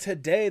people even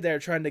today that are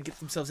trying to get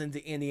themselves into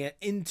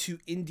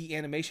indie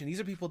animation. These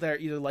are people that are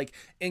either like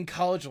in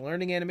college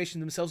learning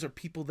animation themselves, or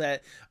people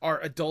that are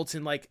adults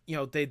and, like,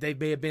 they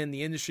may have been in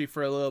the industry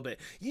for a little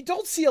bit. You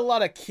don't see a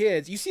lot of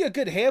kids. You see a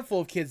good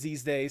handful of kids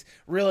these days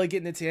really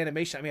getting into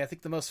animation. I mean, I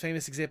think the most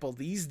famous example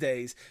these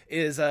days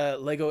is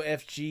Lego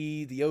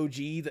FG, the OG,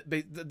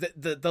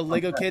 the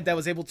Lego kid that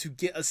was able to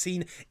get a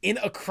scene in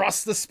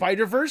Across the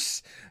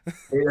Spider-Verse.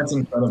 Hey, that's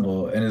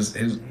incredible, and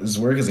his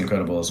work is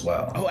incredible as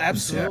well. Oh,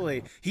 absolutely.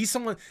 Yeah.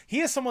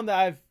 He is someone that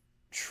I've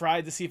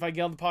tried to see if I can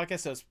get on the podcast,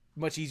 so it's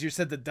much easier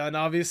said than done,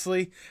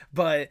 obviously.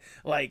 But,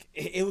 like,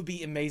 it would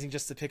be amazing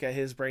just to pick at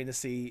his brain to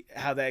see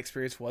how that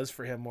experience was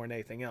for him more than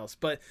anything else.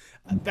 But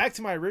back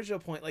to my original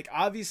point, like,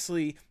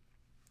 obviously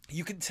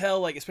you can tell,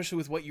 like, especially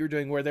with what you're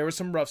doing, where there were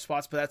some rough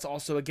spots, but that's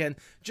also, again,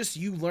 just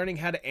you learning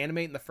how to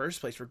animate in the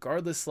first place.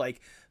 Regardless, like,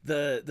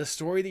 the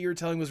story that you were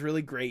telling was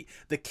really great.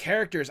 The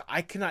characters,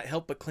 I cannot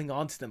help but cling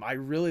on to them. I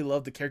really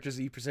love the characters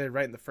that you presented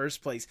right in the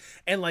first place.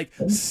 And, like,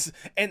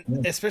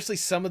 and especially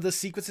some of the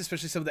sequences,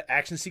 especially some of the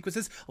action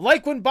sequences,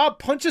 like when Bob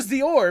punches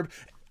the orb,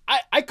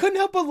 I couldn't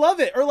help but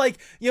love it. Or, like,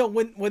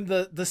 when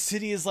the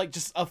city is like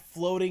just a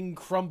floating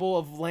crumble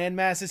of land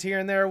masses here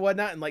and there or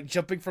whatnot, and like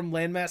jumping from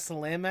landmass to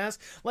landmass,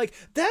 like,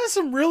 that is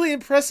some really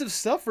impressive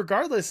stuff.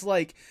 Regardless,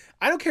 like,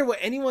 I don't care what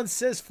anyone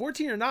says,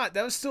 14 or not,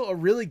 that was still a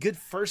really good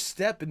first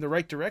step in the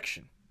right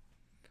direction.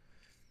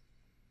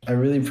 I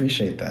really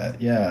appreciate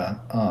that. Yeah.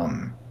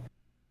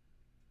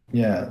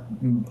 Yeah.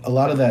 A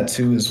lot of that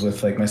too is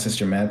with like my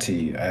sister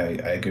Matty.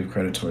 I give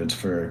credit towards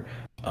for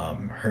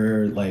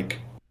her like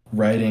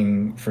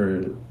writing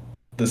for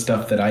the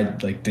stuff that I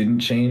like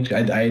didn't change.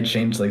 I had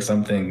changed like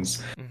some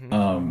things.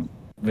 Mm-hmm.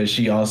 But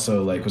she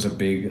also like was a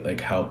big like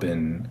help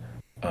in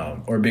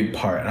or a big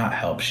part, not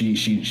help. She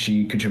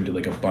contributed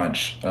like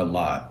a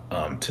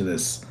lot to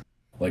this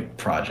like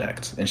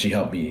project, and she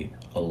helped me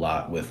a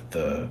lot with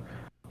the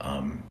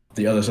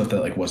other stuff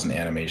that like wasn't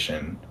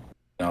animation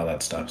and all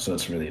that stuff. So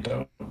it's really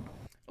dope.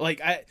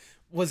 Like,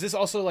 was this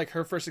also like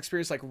her first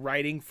experience like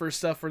writing for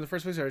stuff for the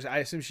first place, or I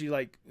assume she,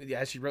 like,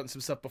 yeah, she wrote some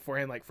stuff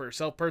beforehand, like for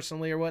herself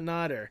personally or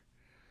whatnot, or?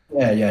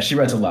 Yeah, she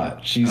writes a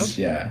lot. She's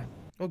Okay. yeah,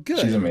 Well, good.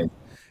 she's amazing.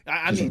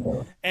 I She's mean,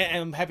 incredible.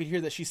 and I'm happy to hear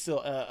that she's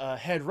still a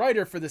head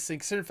writer for this thing,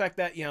 considering the fact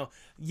that,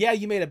 yeah,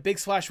 you made a big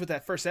splash with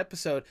that first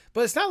episode,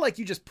 but it's not like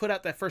you just put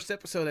out that first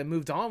episode and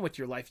moved on with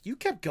your life. You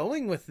kept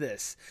going with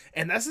this.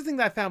 And that's the thing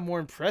that I found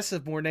more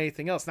impressive more than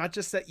anything else. Not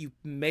just that you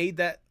made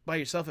that by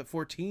yourself at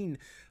 14,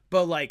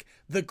 but, like,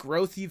 the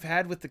growth you've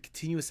had with the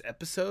continuous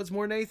episodes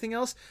more than anything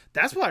else.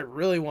 That's what I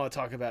really want to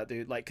talk about,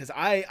 dude. Like, because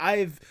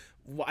I've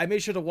I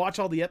made sure to watch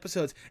all the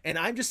episodes, and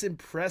I'm just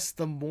impressed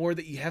the more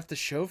that you have to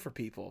show for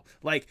people.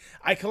 Like,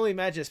 I can only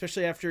imagine,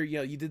 especially after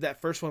you did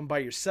that first one by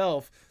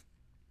yourself,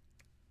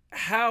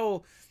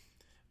 how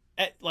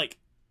like,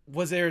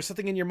 was there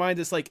something in your mind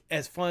that's like,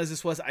 as fun as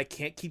this was, I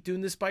can't keep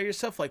doing this by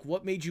yourself? Like,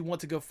 what made you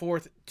want to go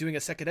forth doing a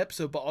second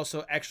episode, but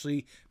also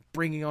actually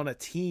bringing on a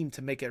team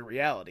to make it a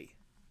reality?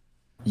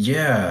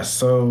 Yeah,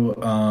 so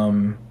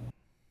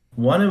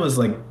one, it was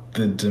like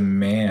the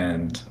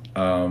demand.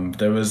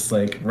 There was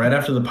like right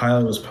after the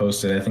pilot was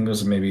posted, I think it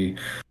was maybe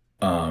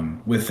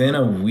within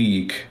a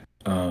week,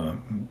 a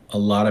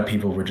lot of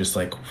people were just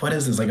like, "What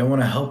is this? Like, I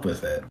want to help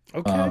with it.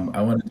 Okay.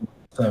 I want to do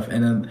stuff."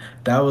 And then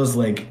that was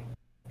like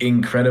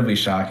incredibly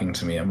shocking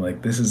to me. I'm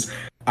like, this is.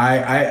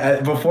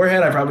 I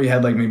beforehand I probably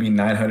had like maybe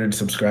 900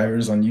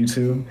 subscribers on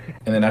YouTube,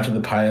 and then after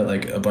the pilot,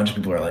 like a bunch of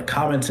people are like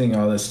commenting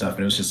all this stuff,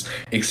 and it was just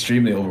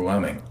extremely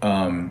overwhelming.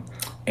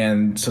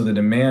 And so the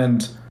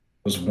demand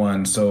was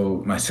one.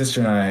 So my sister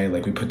and I,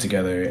 like, we put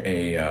together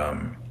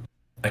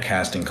a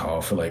casting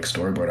call for like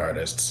storyboard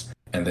artists,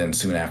 and then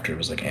soon after it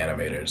was like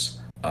animators.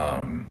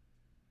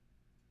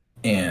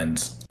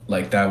 And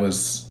like that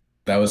was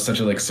such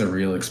a like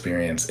surreal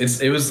experience.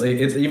 It's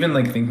even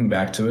like thinking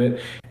back to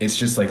it, it's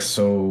just like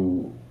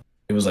so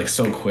it was like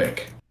so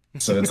quick.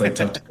 So it's like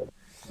tough to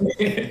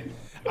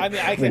I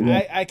mean, I can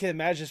Like, yeah. I can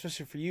imagine,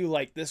 especially for you,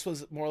 like this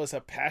was more or less a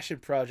passion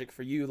project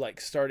for you,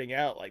 like starting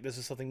out. Like this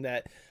is something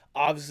that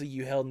obviously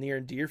you held near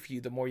and dear for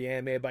you. The more you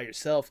animated by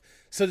yourself,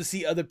 so to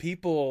see other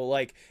people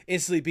like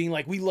instantly being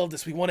like, "We love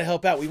this. We want to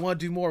help out. We want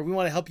to do more. We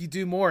want to help you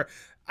do more."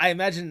 I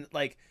imagine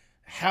like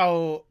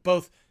how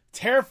both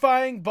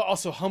terrifying but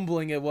also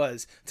humbling it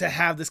was to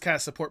have this kind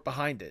of support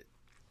behind it.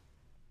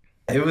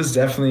 It was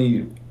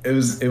definitely it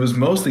was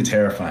mostly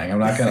terrifying, I'm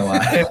not gonna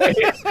lie.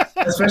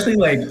 Especially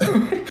like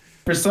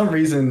for some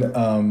reason,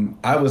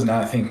 I was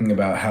not thinking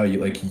about how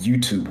like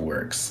YouTube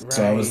works.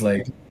 So I was Right.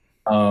 like,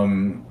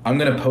 I'm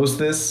gonna post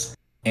this,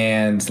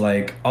 and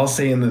like I'll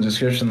say in the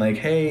description like,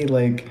 hey,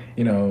 like,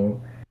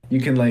 you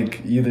can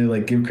like either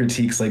like give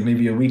critiques like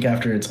maybe a week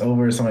after it's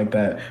over or something like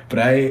that. But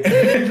I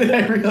then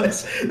I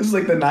realized this is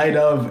like the night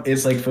of,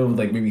 it's like filled with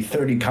like maybe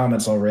 30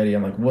 comments already.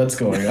 I'm like, what's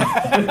going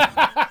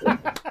on?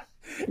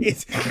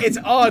 It's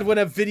odd when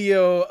a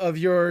video of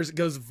yours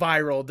goes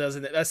viral,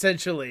 doesn't it?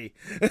 Essentially.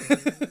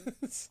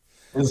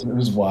 It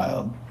was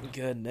wild.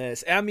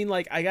 Goodness. I mean,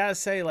 like, I gotta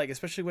say, like,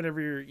 especially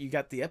whenever you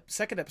got the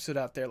second episode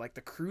out there, like,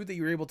 the crew that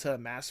you were able to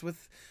amass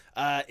with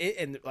it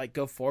and, like,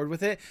 go forward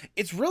with it,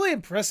 it's really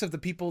impressive the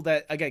people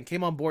that, again,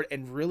 came on board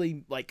and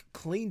really, like,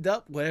 cleaned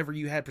up whatever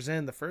you had presented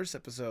in the first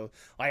episode.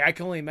 Like, I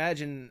can only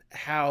imagine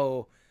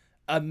how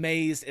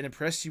amazed and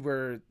impressed you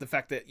were the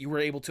fact that you were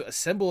able to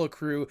assemble a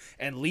crew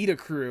and lead a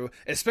crew,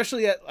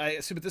 especially at, I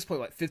assume at this point,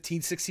 like,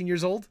 15, 16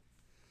 years old.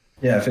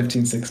 Yeah,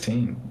 15,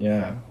 16.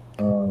 Yeah.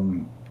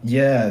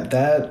 Yeah,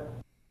 that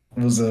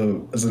was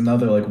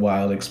another like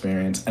wild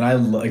experience. And I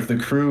like the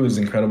crew is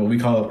incredible. We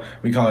call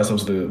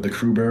ourselves the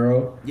crew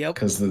barrow Yep.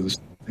 because the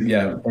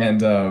yeah,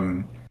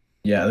 and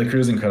yeah, the crew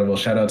is incredible.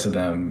 Shout out to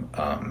them.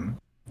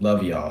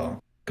 Love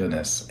y'all.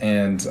 Goodness.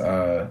 And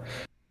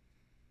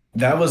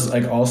that was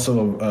like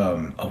also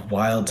a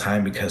wild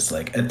time because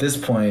like at this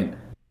point,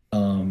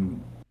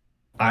 um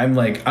I'm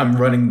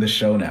running the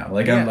show now.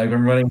 Like Yeah.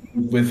 I'm running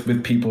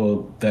with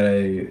people that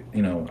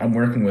I'm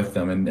working with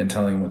them and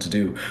telling them what to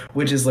do,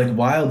 which is like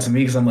wild to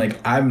me because I'm like,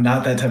 I'm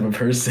not that type of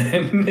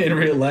person in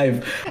real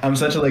life. I'm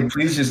such a like,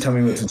 please just tell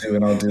me what to do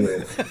and I'll do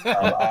it.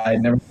 I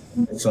never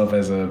see myself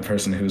as a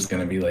person who's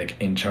gonna be like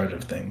in charge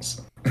of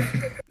things.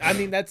 I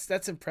mean,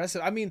 that's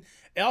impressive. I mean,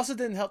 it also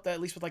didn't help that at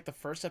least with like the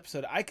first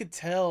episode, I could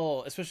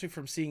tell, especially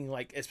from seeing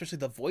like, especially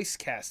the voice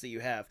cast that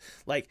you have.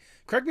 Like,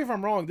 correct me if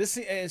I'm wrong. This,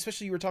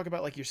 especially you were talking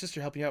about like your sister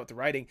helping you out with the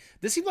writing.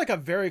 This seemed like a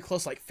very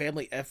close like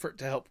family effort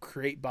to help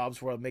create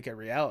Bob's World, and make it a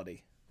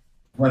reality.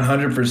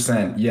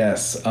 100%,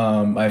 yes.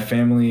 My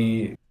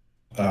family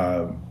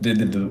they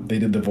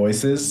did the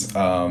voices.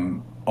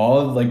 All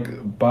of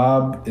like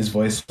Bob is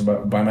voiced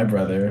by my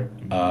brother.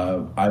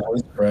 I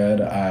voiced Fred.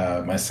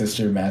 My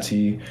sister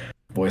Matty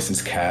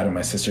voices Kat, and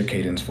my sister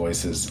Cadence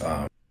voices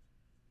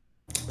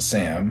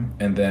Sam.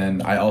 And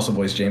then I also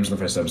voiced James in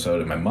the first episode,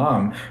 and my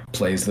mom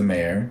plays the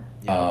mayor.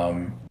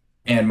 Yep.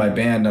 And my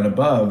band None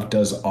Above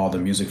does all the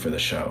music for the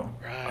show.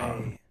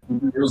 Right.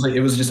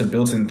 It was just a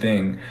built-in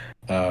thing,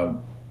 uh,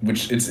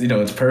 which it's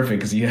perfect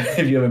because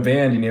if you have a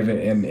band and you have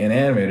an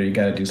animator, you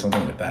got to do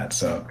something with that.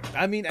 So,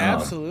 I mean, um,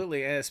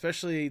 absolutely, and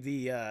especially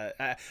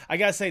I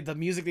gotta say the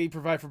music that you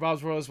provide for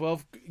Bob's World as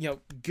well.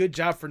 Good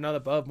job for None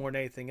Above more than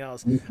anything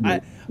else. I,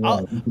 yeah,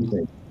 I'll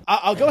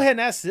I'll go ahead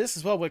and ask this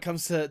as well. When it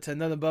comes to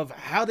None Above,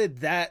 how did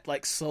that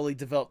like slowly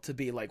develop to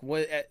be like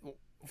what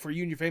for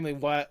you and your family?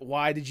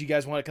 Why did you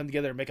guys want to come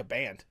together and make a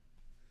band?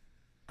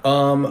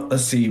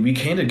 let's see. We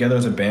came together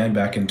as a band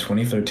back in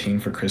 2013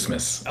 for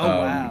Christmas. Oh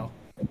wow.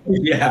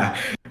 Yeah,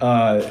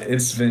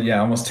 it's been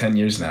yeah almost 10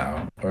 years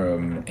now.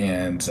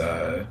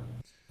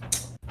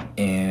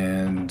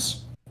 And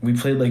we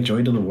played like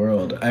Joy to the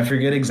World. I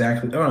forget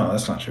exactly. Oh no,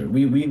 that's not true.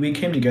 We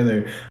came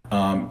together.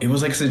 It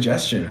was like a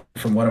suggestion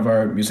from one of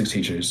our music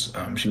teachers.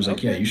 She was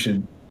like, "Yeah, Okay.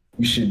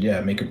 you should,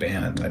 yeah, make a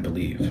band, I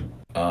believe."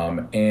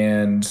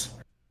 And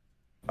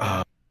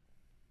uh,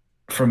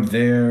 from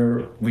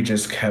there, we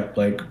just kept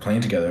like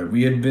playing together.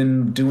 We had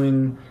been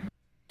doing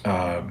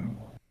um,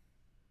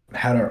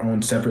 had our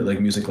own separate like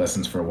music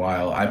lessons for a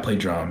while. I play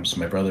drums.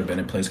 My brother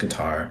Bennett plays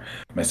guitar.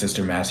 My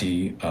sister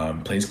Matty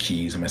plays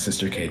keys, and my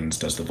sister Cadence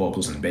does the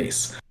vocals and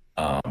bass.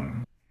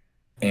 Um,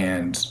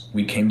 and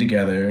we came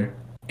together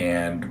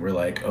and we're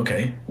like,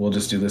 okay, we'll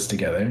just do this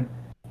together.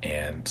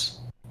 And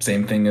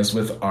same thing as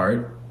with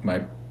art.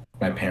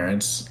 My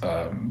parents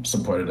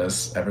supported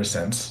us ever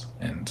since,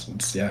 and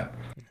it's yeah.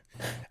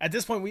 At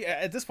this point,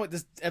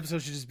 this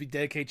episode should just be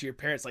dedicated to your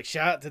parents. Like,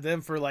 shout out to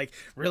them for like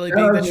really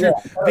Oh, yeah.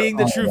 being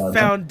the Oh true my God.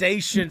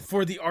 foundation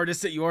for the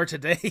artist that you are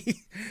today.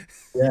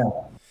 Yeah,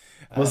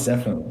 most um,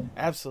 definitely.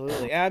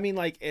 Absolutely. And I mean,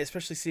 like,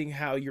 especially seeing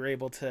how you're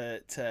able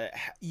to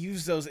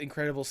use those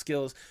incredible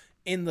skills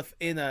in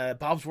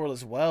Bob's World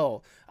as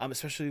well.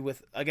 Especially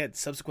with again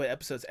subsequent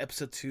episodes.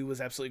 Episode 2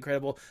 was absolutely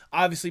incredible.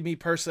 Obviously, me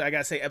personally, I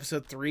gotta say,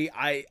 episode 3,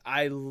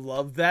 I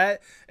love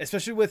that,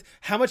 especially with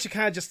how much it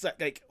kind of just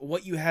like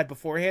what you had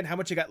beforehand, how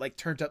much it got like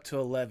turned up to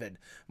 11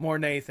 more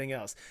than anything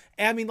else.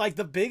 And I mean, like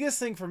the biggest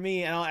thing for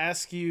me, and I'll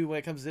ask you when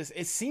it comes to this,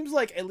 it seems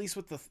like at least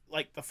with the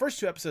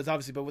first 2 episodes,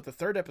 obviously, but with the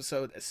third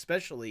episode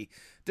especially,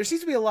 there seems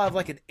to be a lot of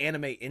like an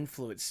anime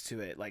influence to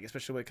it, like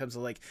especially when it comes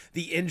to like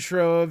the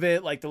intro of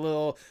it, like the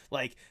little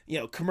like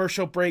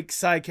commercial break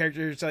side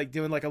characters like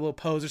doing like a little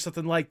pose or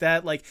something like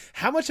that. Like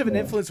how much of an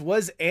Yeah. influence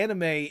was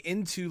anime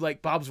into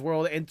like Bob's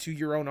World and to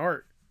your own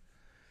art?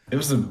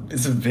 It's a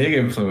big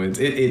influence.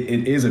 It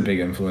is a big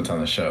influence on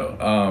the show.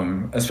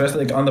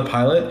 Especially like on the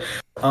pilot.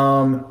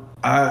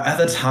 At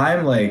the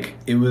time, like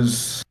it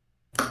was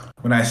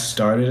when I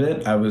started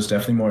it, I was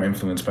definitely more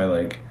influenced by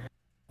like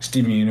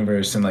Steven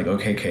Universe and like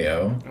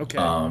OKKO. Okay.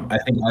 I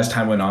think as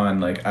time went on,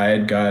 like I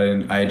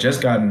had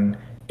just gotten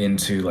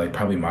into like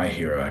probably My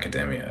Hero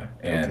Academia,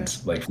 Okay. and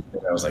like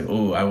I was like,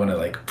 oh, I want to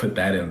like put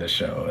that in the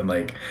show, and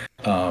like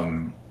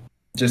um,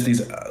 just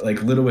these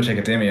like Little Witch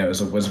Academia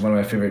was one of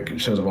my favorite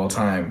shows of all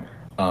time.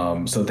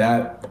 So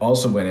that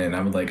also went in.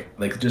 I'm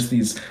like just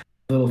these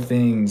little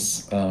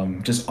things,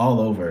 just all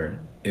over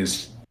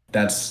is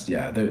that's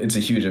yeah, it's a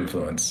huge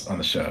influence on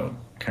the show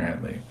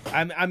currently.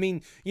 I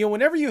mean,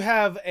 whenever you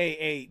have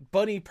a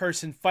bunny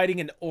person fighting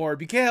an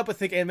orb, you can't help but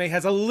think anime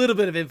has a little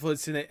bit of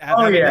influence in it,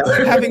 Oh having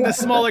yeah. having the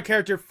smaller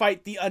character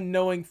fight the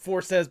unknowing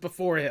force that is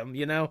before him.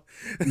 Mhm,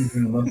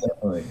 most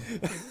definitely.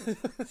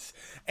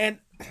 And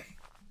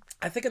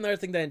I think another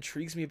thing that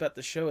intrigues me about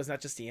the show is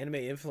not just the anime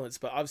influence,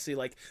 but obviously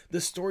like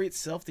the story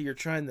itself that you're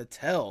trying to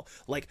tell.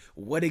 Like,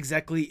 what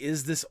exactly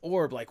is this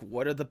orb? Like,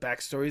 what are the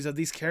backstories of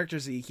these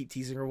characters that you keep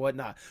teasing or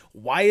whatnot?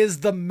 Why is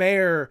the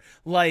mayor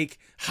like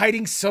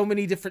hiding so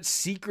many different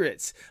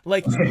secrets?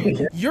 Like,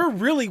 you're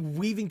really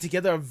weaving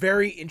together a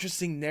very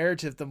interesting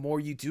narrative the more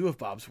you do of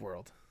Bob's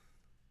World.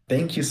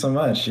 Thank you so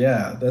much.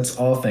 Yeah, that's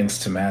all thanks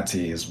to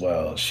Matty as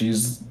well. She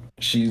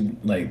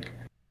like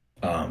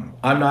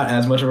I'm not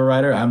as much of a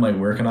writer. I'm like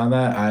working on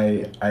that.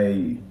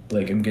 I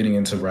like am getting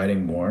into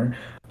writing more.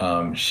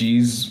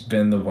 She's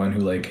been the one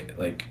who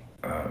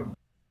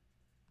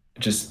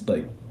just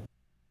like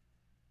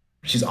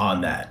she's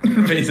on that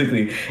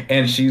basically,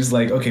 and she's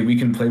like, okay, we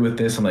can play with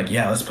this. I'm like,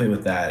 yeah, let's play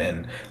with that,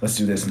 and let's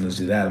do this and let's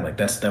do that. I'm like,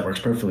 that works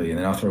perfectly, and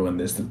then I'll throw in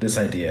this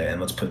idea and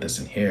let's put this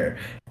in here.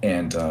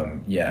 And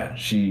yeah,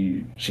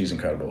 she's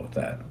incredible with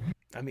that.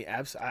 I mean,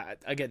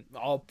 again,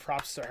 all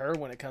props to her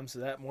when it comes to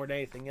that more than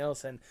anything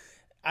else. And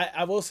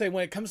I will say,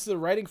 when it comes to the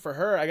writing for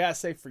her, I gotta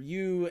say for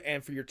you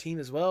and for your team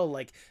as well,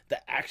 like the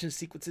action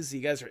sequences you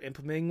guys are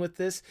implementing with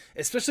this,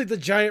 especially the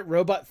giant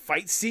robot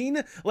fight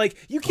scene. Like,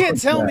 you can't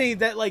tell Yeah. me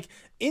that, like,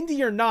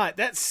 indie or not,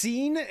 that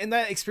scene and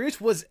that experience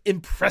was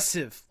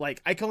impressive.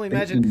 Like, Thank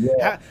you.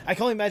 Yeah. I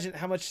can only imagine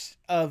how much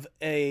of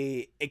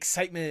a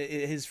excitement it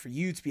is for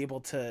you to be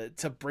able to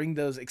bring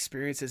those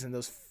experiences and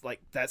those like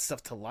that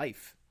stuff to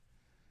life.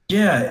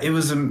 Yeah, it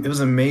was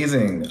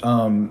amazing.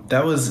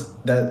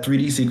 That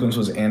 3D sequence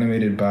was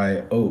animated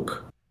by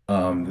Oak.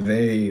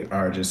 They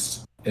are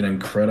just an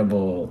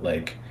incredible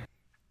like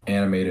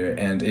animator,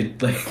 and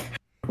it like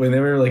when they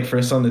were like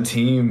first on the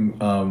team,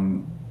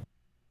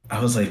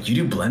 I was like, "You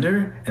do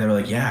Blender?" And they were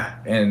like, "Yeah."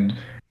 And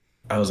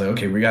I was like,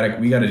 "Okay, we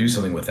gotta do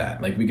something with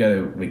that. Like we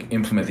gotta like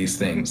implement these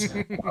things."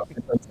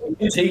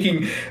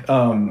 Taking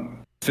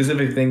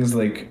specific things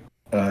like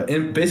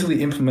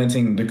basically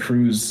implementing the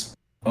crew's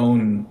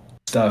own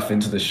stuff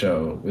into the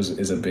show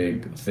is a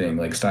big thing,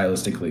 like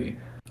stylistically.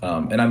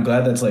 And I'm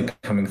glad that's like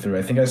coming through.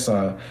 I think I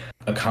saw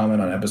a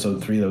comment on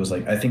episode 3 that was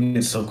like, I think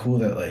it's so cool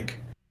that like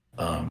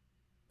um,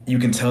 you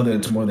can tell that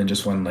it's more than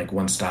just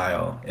one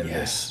style in Yeah.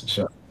 this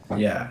show.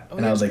 Yeah, Oh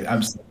and I yeah. was like,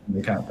 I'm so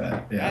gonna count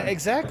that. Yeah.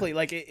 Exactly.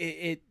 Like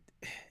it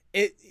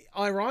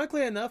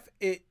ironically enough,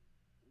 it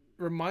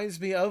reminds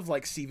me of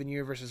like Steven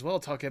Universe as well,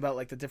 talking about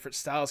like the different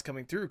styles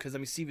coming through. Because I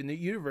mean, Steven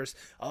Universe,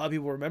 a lot of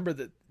people remember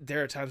that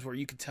there are times where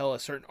you could tell a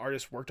certain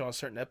artist worked on a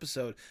certain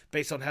episode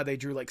based on how they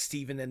drew like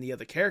Steven and the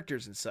other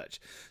characters and such.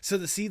 So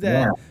to see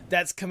that Yeah.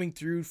 that's coming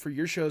through for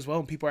your show as well,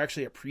 and people are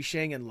actually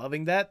appreciating and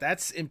loving that,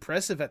 that's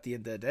impressive at the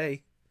end of the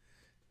day.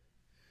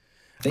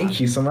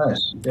 Thank you so much.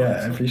 Oh, Yeah, I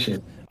absolutely. appreciate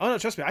it. Oh no,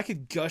 trust me, I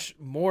could gush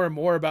more and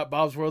more about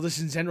Bob's World just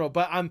in general,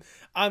 but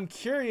I'm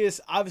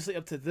curious. Obviously,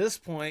 up to this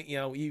point, you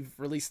know, you've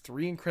released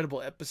 3 incredible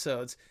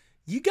episodes.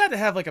 You got to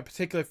have like a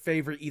particular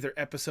favorite, either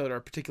episode or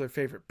a particular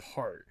favorite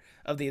part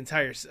of the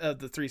entire of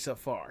the 3 so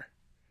far.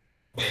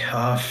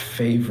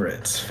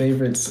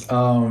 Favorites.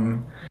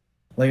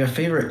 Like a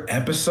favorite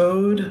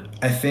episode.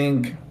 I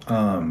think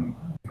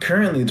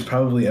currently it's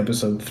probably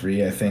episode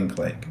 3. I think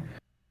like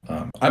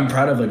I'm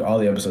proud of like all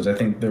the episodes. I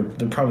think they're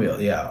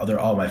probably yeah they're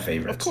all my Of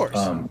favorites. course.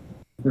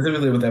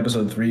 Specifically with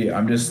episode 3,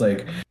 I'm just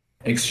like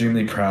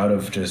extremely proud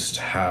of just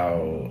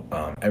how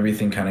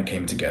everything kind of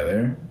came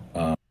together.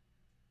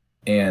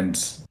 And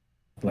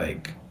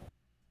like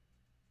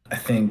I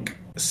think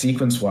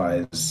sequence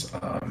wise,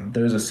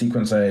 there's a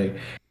sequence I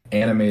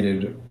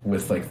animated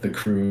with like the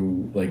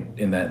crew like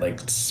in that like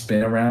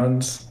spin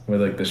around where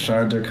like the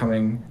shards are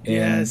coming in,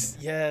 Yes,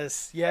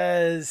 yes,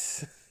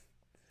 yes.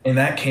 and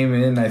that came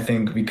in I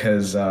think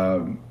because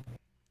at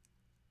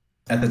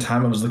the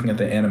time I was looking at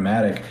the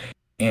animatic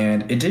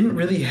and it didn't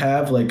really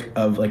have like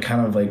a like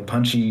kind of like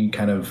punchy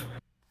kind of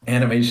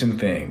animation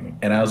thing,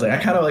 and I was like I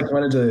kind of like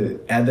wanted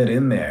to add that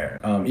in there,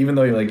 even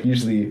though you're like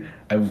usually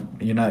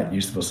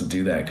you're supposed to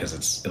do that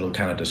because it'll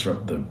kind of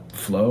disrupt the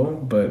flow,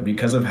 but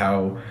because of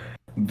how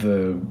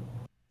the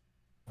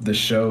the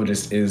show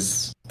just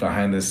is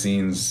behind the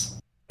scenes,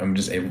 I'm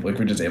just able like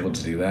we're just able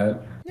to do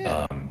that.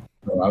 Yeah.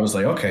 So I was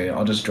like, okay,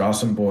 I'll just draw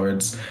some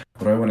boards.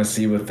 What do I want to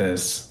see with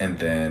this? And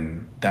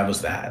then that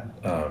was that.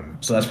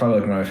 So that's probably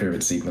like one of my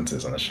favorite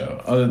sequences on the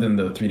show, other than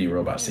the 3D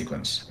robot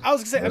sequence. I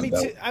was gonna say, That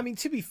was, that I mean,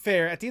 to be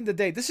fair, at the end of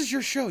the day, this is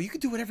your show. You can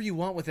do whatever you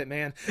want with it,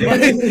 man. Like,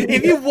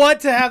 if you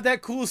want to have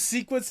that cool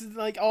sequence,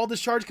 like all the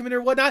shards coming in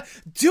or whatnot,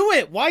 do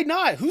it. Why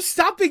not? Who's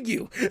stopping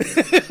you?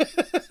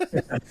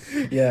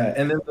 Yeah,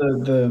 and then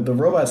the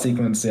robot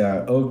sequence,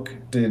 yeah, Oak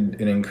did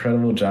an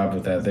incredible job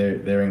with that.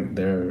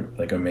 They're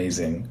like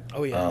amazing.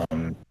 Oh yeah.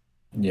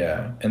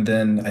 Yeah, and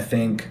then I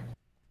think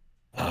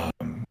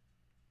um,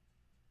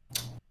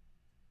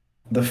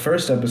 the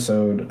first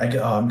episode,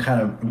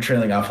 I'm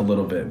trailing off a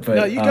little bit, No,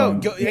 but you go.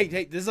 Hey,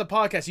 this is a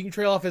podcast. You can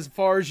trail off as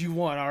far as you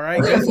want. All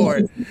right, go for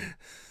it.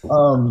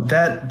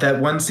 that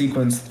one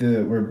sequence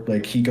where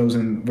like he goes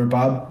in where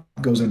Bob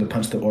goes in to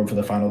punch the orb for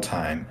the final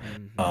time.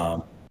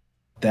 Um,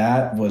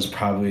 that was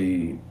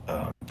probably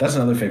that's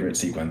another favorite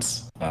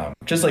sequence.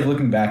 Just like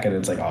looking back at it,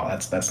 it's like, oh,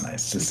 that's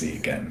nice to see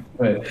again.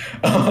 But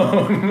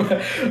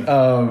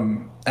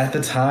at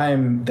the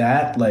time,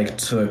 that like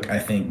took I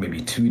think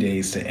maybe 2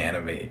 days to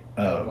animate.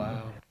 Oh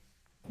wow.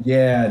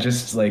 Yeah,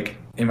 just like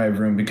in my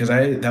room because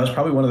that was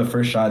probably one of the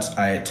first shots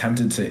I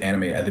attempted to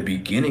animate at the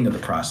beginning of the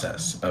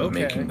process of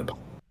making Okay. the.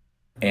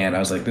 And I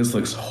was like, this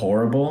looks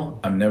horrible.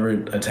 I'm never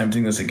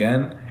attempting this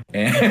again.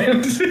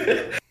 And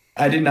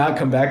I did not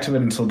come back to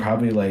it until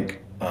probably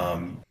like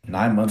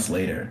 9 months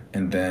later.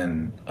 And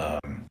then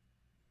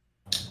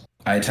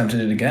I attempted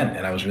it again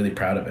and I was really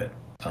proud of it.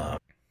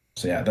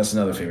 So yeah, that's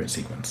another favorite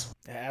sequence.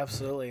 Yeah,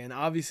 absolutely. And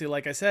obviously,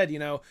 like I said,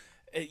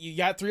 you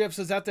got 3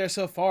 episodes out there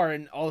so far,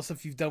 and all the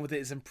stuff you've done with it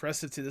is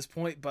impressive to this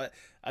point. But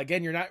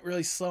again, you're not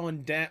really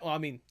slowing down. Well, I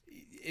mean,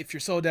 if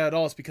you're slowed down at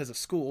all, it's because of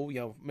school.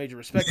 Major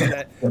respect to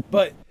that.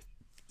 But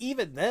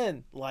even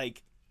then,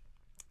 like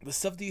the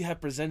stuff that you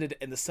have presented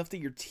and the stuff that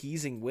you're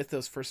teasing with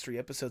those first 3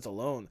 episodes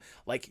alone,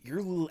 like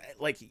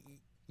like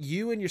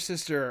you and your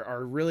sister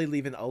are really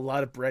leaving a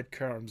lot of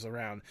breadcrumbs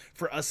around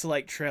for us to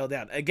like trail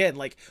down. Again,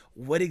 like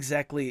what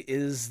exactly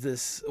is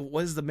this?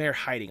 What is the mayor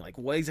hiding? Like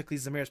what exactly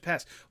is the mayor's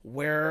past?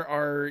 Where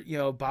are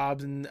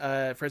Bob's and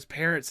Fred's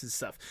parents and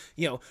stuff?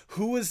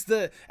 Who was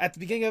the at the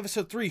beginning of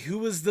episode 3? Who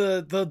was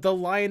the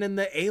lion and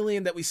the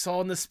alien that we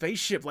saw in the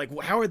spaceship?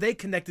 Like how are they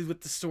connected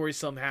with the story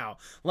somehow?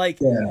 Like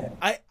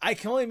Yeah. I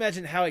can only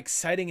imagine how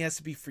exciting it has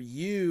to be for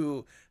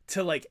you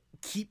to like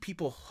keep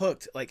people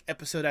hooked like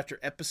episode after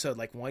episode,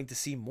 like wanting to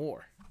see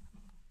more.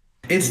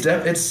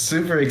 It's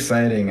super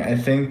exciting. I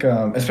think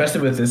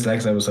especially with this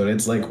next episode,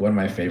 it's like one of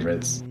my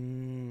favorites.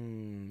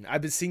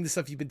 I've been seeing the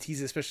stuff you've been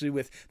teasing, especially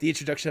with the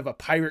introduction of a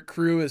pirate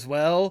crew as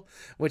well,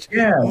 which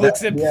Yeah,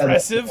 looks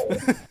impressive.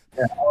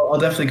 Yeah, I'll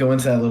definitely go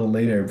into that a little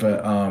later,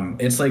 but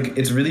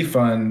it's really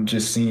fun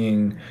just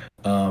seeing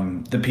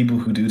the people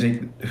who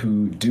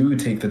do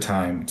take the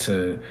time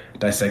to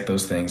dissect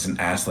those things and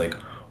ask like,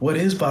 what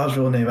is Bob's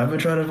real name? I've been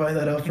trying to find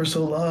that out for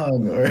so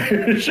long, or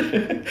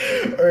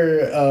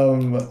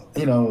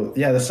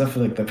yeah, the stuff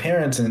with like the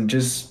parents and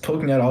just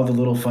poking out all the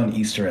little fun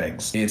Easter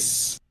eggs.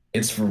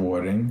 It's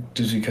rewarding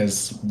just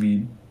because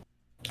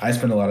I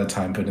spend a lot of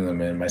time putting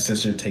them in. My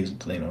sister takes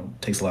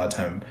a lot of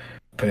time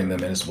putting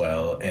them in as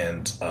well,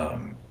 and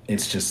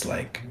it's just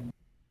like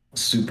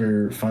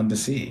super fun to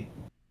see.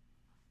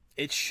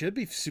 It should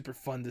be super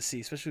fun to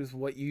see, especially with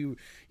what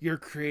you're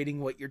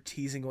creating, what you're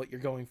teasing, what you're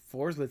going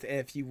forward with. And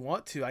if you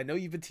want to, I know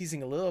you've been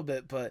teasing a little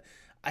bit, but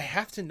I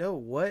have to know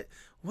what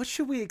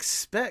should we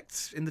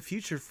expect in the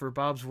future for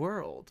Bob's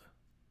World?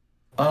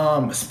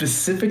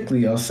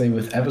 Specifically, I'll say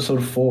with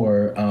episode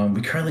four,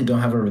 we currently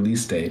don't have a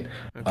release date.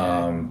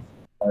 Okay.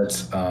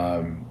 But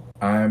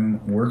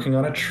I'm working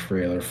on a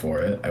trailer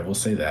for it. I will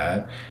say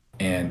that,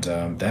 and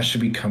that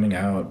should be coming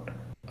out.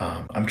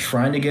 I'm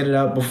trying to get it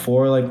out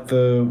before like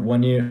the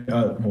 1 year,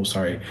 well,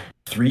 sorry,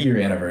 3 year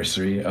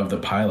anniversary of the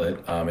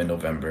pilot in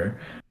November,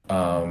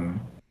 um,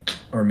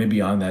 or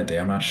maybe on that day.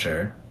 I'm not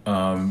sure.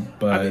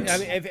 But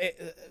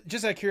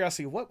Just out of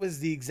curiosity, what was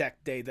the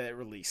exact day that it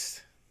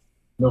released?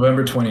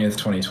 November 20th,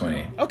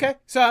 2020. Okay,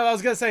 so I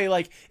was gonna say,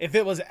 like, if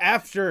it was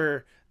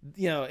after,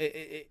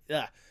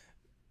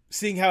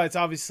 seeing how it's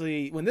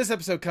obviously when this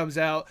episode comes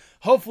out,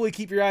 hopefully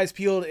keep your eyes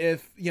peeled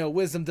if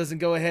Wisdom doesn't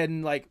go ahead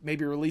and like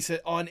maybe release it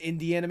on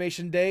Indie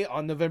Animation Day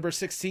on November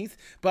 16th.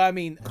 But I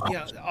mean,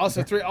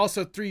 also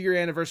 3 year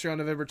anniversary on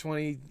November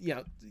 20.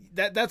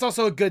 That's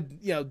also a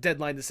good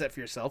deadline to set for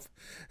yourself.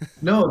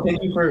 No,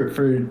 thank you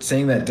for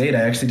saying that date.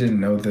 I actually didn't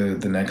know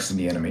the next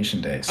Indie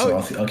Animation Day, so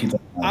Oh, I'll keep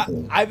that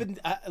in mind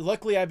too.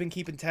 luckily I've been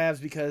keeping tabs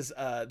because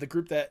the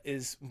group that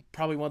is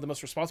probably one of the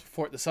most responsible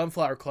for it, the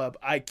Sunflower Club,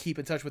 I keep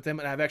in touch with them,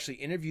 and I've actually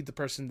interviewed the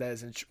person that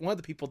is one of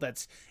the people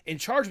that's in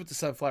charge with the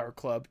Sunflower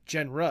Club,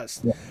 Jen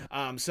Rust.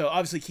 Yeah. So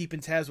obviously keeping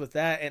tabs with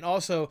that, and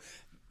also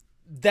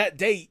that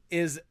date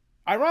is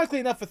ironically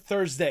enough a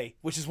Thursday,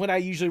 which is when I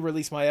usually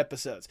release my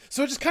episodes.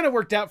 So it just kind of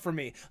worked out for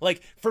me.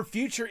 Like for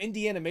future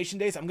Indie Animation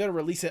Days, I'm going to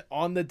release it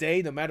on the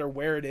day, no matter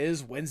where it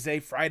is,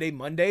 Wednesday, Friday,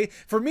 Monday.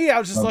 For me, I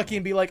was just lucky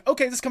and be like,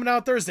 okay, this is coming out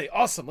on Thursday.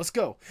 Awesome. Let's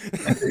go.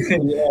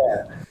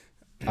 Yeah,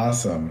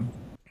 awesome.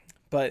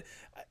 But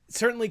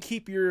certainly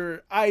keep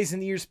your eyes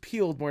and ears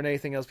peeled more than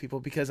anything else, people,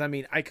 because I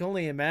mean, I can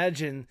only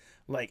imagine,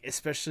 like,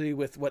 especially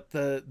with what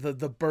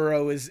the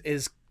burrow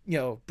is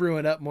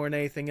brewing up more than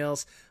anything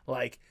else,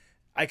 like,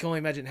 I can only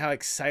imagine how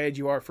excited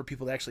you are for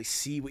people to actually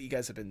see what you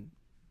guys have been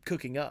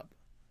cooking up.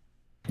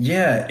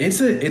 Yeah,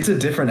 it's a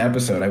different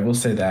episode. I will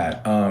say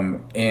that.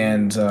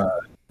 And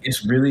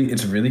it's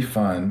really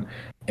fun,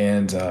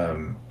 and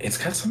it's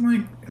got some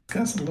like it's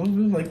got a little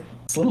bit of, like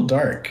it's a little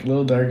dark, a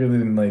little darker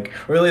than like,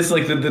 or at least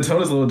like the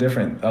tone is a little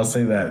different. I'll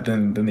say that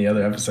than the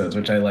other episodes,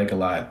 which I like a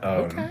lot.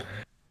 Okay.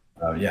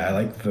 Yeah, I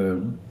like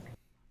the.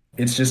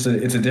 It's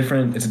a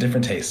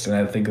different taste, and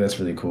I think that's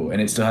really cool. And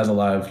it still has a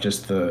lot of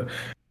just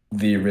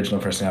the original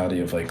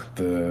personality of like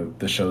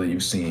the show that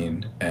you've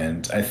seen,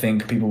 and I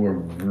think people will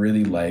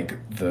really like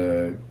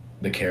the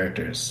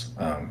characters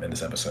in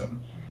this episode.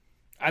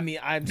 I mean,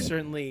 I'm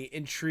certainly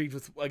intrigued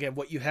with again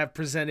what you have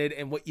presented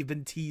and what you've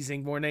been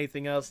teasing more than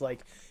anything else.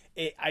 Like,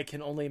 I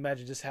can only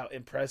imagine just how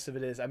impressive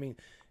it is. I mean,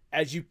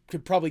 as you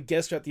could probably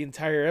guess throughout the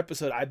entire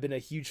episode, I've been a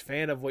huge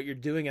fan of what you're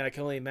doing, and I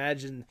can only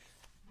imagine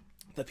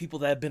the people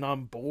that have been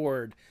on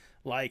board,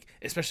 like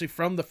especially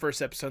from the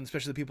first episode,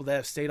 especially the people that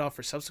have stayed on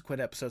for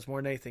subsequent episodes more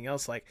than anything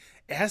else. Like,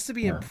 it has to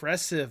be Yeah.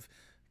 impressive,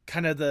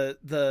 kind of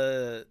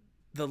the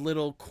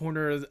little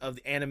corner of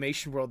the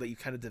animation world that you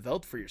kind of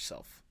developed for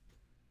yourself.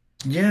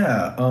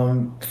 Yeah,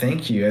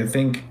 thank you. I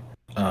think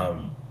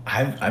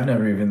I've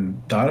never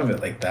even thought of it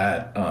like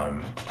that.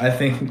 I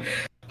think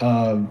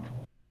um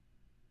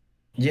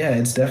yeah,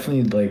 it's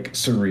definitely like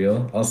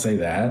surreal, I'll say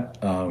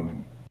that.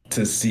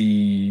 To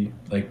see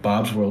like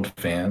Bob's World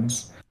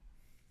fans,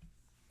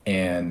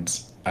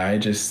 and I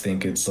just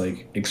think it's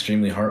like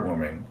extremely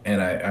heartwarming.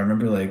 And I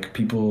remember like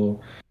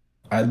people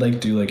I'd like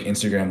do like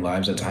Instagram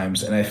lives at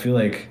times, and I feel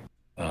like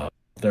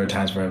there are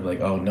times where I'm like,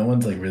 oh, no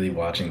one's like really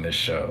watching this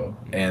show,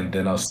 and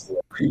then I'll see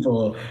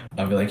people,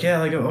 I'll be like, yeah,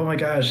 like oh my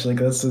gosh, like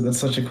that's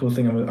such a cool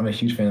thing. I'm a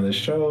huge fan of this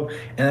show,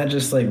 and that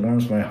just like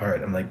warms my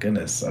heart. I'm like,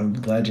 goodness, I'm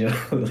glad you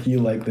you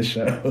like the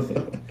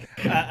show.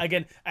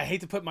 Again, I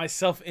hate to put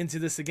myself into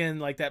this again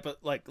like that, but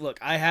like, look,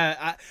 I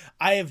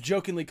have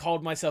jokingly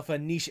called myself a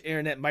niche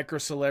internet micro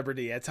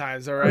celebrity at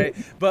times. All right,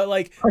 but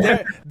like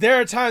there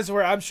are times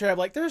where I'm sure I'm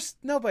like, there's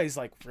nobody's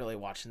like really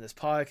watching this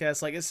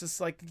podcast. Like, it's just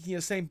like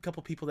same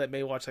couple people that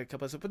may watch like a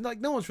couple episodes, but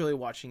like no one's really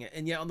watching it.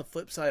 And yet on the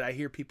flip side, I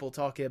hear people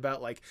talking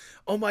about like,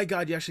 oh my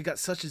god, you actually got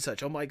such and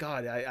such. Oh my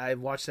god, I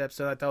watched the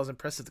episode. I thought it was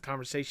impressive, the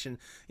conversation,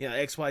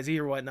 XYZ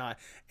or whatnot,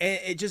 and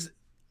it just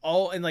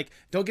all, and like,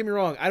 don't get me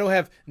wrong, I don't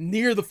have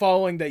near the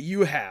following that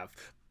you have,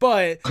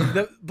 but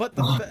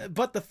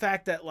the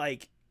fact that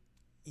like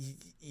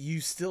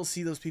you still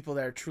see those people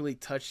that are truly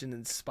touched and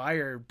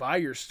inspired by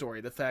your story,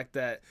 the fact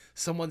that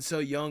someone so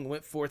young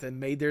went forth and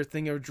made their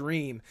thing a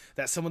dream,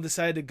 that someone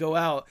decided to go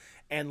out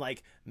and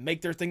like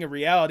make their thing a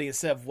reality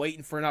instead of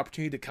waiting for an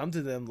opportunity to come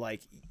to them,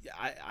 like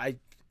I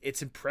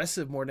it's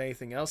impressive more than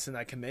anything else, and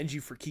I commend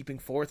you for keeping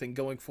forth and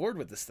going forward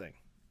with this thing.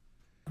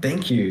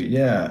 Thank you.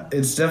 Yeah,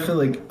 it's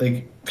definitely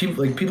like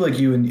people like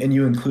you, and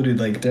you included,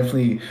 like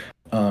definitely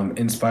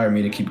inspire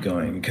me to keep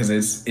going, because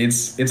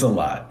it's a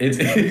lot. It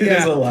is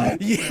Yeah. a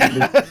lot.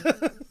 Yeah.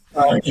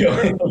 Uh,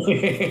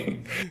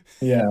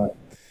 yeah.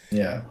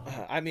 Yeah.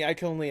 I mean, I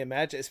can only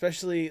imagine,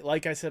 especially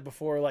like I said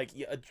before, like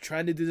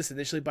trying to do this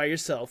initially by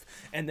yourself,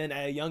 and then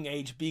at a young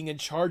age being in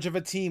charge of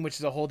a team, which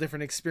is a whole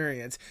different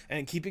experience,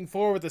 and keeping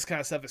forward with this kind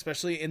of stuff,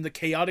 especially in the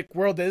chaotic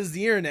world that is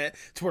the internet,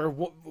 to where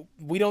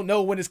we don't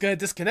know when it's going to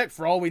disconnect.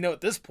 For all we know at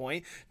this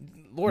point,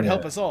 Lord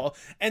help Yeah. us all.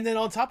 And then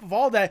on top of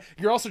all that,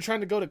 you're also trying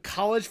to go to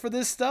college for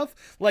this stuff.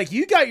 Like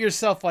you got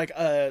yourself like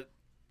a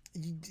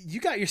you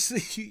got your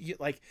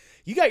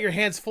you got your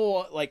hands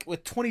full, like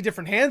with 20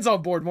 different hands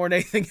on board more than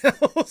anything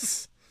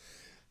else.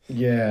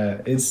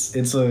 Yeah, it's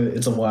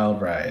a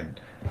wild ride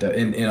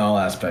in all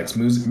aspects,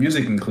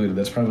 music included.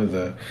 That's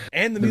probably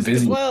And the the music as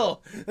busy.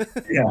 well.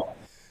 Yeah,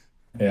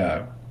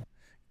 yeah.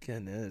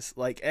 Goodness,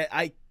 like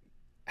I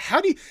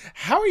how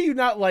are you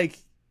not like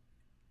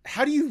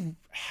how do you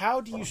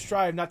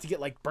strive not to get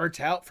like burnt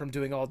out from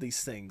doing all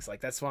these things?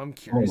 Like that's what I'm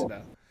curious Oh,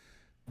 about.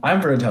 I'm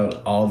burnt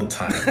out all the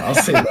time. I'll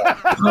say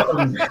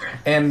that.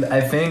 And I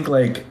think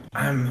like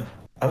I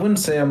wouldn't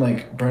say I'm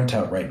like burnt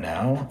out right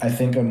now. I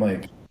think I'm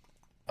like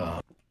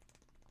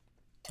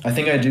I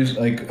think I do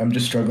like I'm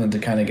just struggling to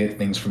kind of get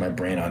things from my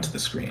brain onto the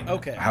screen.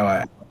 Okay. How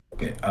I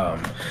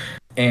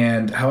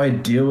and how I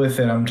deal with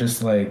it, I'm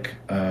just like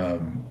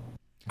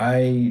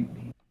I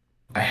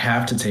I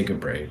have to take a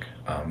break.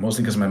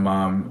 Mostly because my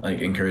mom like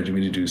encouraged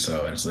me to do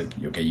so, and it's like,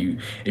 okay, you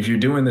if you're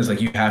doing this,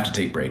 like you have to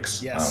take breaks.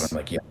 I'm Yes.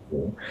 like, yeah,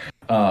 cool.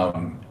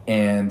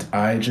 And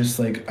I just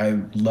like I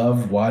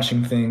love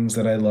watching things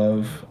that I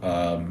love.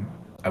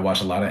 I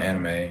watch a lot of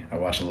anime. I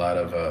watch a lot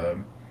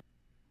of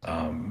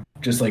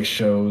just like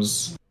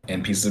shows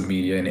and pieces of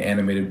media and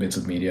animated bits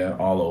of media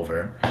all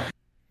over.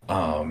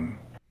 Um,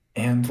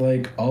 and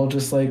like I'll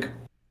just like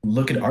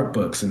look at art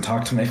books and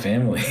talk to my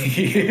family. I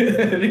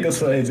think that's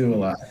what I do a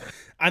lot.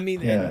 I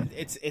mean, Yeah. and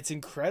it's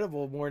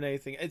incredible more than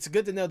anything. It's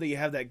good to know that you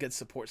have that good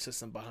support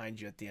system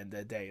behind you at the end of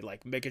the day,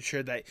 like making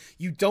sure that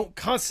you don't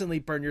constantly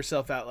burn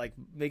yourself out, like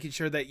making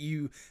sure that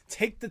you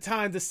take the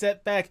time to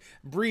step back,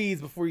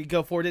 breathe before you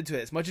go forward into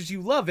it. As much as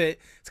you love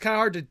it, it's kind of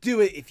hard to do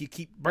it if you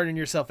keep burning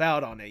yourself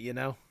out on it, you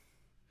know?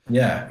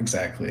 Yeah,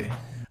 exactly.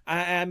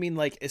 I mean,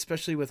 like,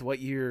 especially with what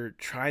you're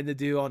trying to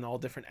do on all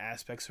different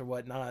aspects or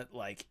whatnot,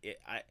 like,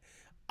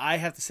 I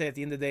have to say, at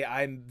the end of the day,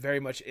 I'm very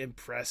much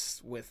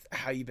impressed with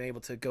how you've been able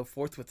to go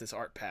forth with this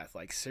art path.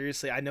 Like,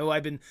 seriously, I know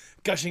I've been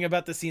gushing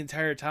about this the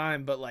entire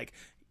time, but like,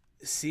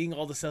 seeing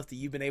all the stuff that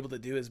you've been able to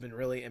do has been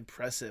really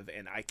impressive,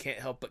 and I can't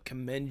help but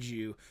commend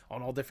you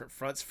on all different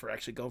fronts for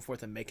actually going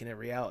forth and making it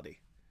reality.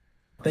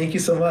 Thank you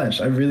so much.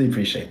 I really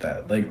appreciate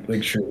that. Like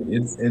truly.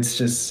 It's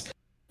just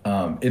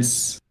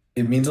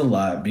it means a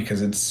lot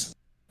because it's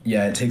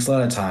yeah, it takes a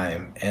lot of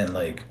time and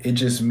like it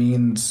just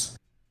means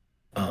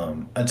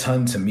a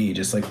ton to me,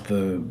 just like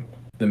the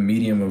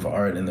medium of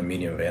art and the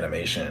medium of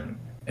animation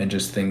and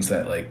just things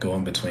that like go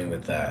in between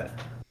with that.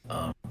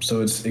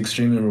 So it's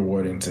extremely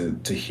rewarding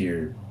to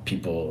hear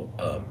people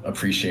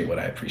appreciate what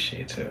I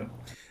appreciate too.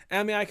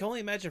 I mean, I can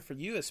only imagine for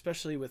you,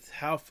 especially with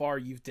how far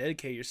you've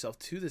dedicated yourself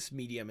to this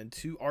medium and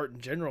to art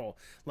in general.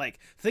 Like,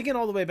 thinking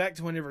all the way back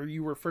to whenever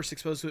you were first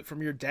exposed to it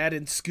from your dad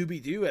in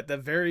Scooby Doo at the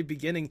very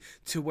beginning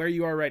to where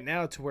you are right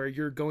now, to where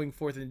you're going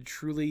forth and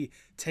truly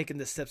taking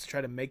the steps to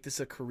try to make this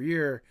a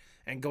career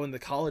and going to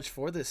college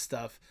for this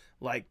stuff.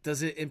 Like,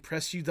 does it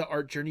impress you the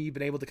art journey you've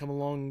been able to come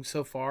along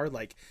so far?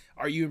 Like,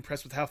 are you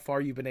impressed with how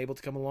far you've been able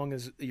to come along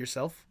as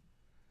yourself?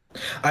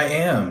 I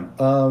am.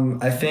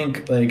 I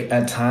think like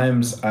at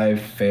times I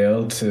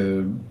failed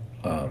to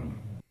um,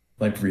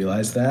 like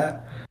realize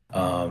that,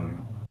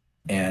 um,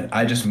 and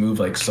I just move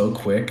like so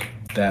quick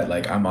that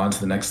like I'm on to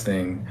the next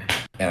thing,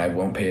 and I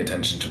won't pay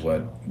attention to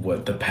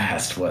what the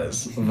past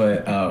was.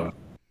 But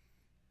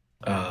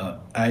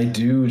I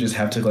do just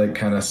have to like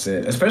kind of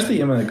sit,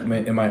 especially in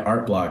in my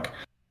art block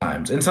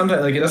times, and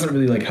sometimes like it doesn't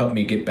really like help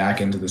me get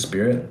back into the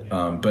spirit.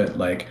 But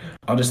like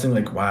I'll just think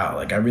like, wow,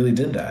 like I really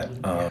did that.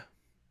 Yeah.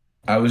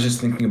 I was just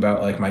thinking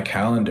about like my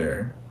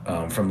calendar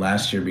from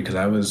last year because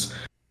I was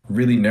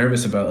really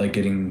nervous about like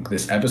getting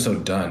this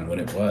episode done when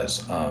it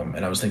was,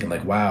 and I was thinking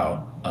like,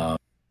 wow,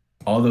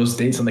 all those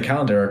dates on the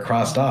calendar are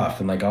crossed off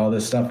and like all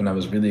this stuff, and I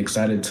was really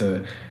excited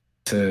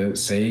to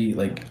say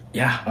like,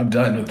 yeah, I'm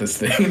done with this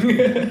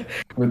thing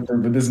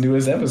with this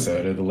newest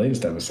episode or the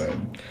latest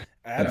episode.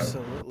 Yeah.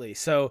 Absolutely.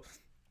 So,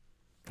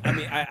 I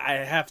mean, I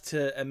have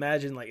to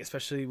imagine, like,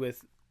 especially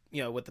with,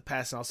 with the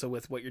past and also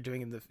with what you're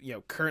doing in the,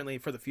 currently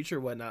for the future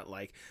and whatnot,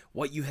 like,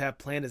 what you have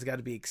planned has got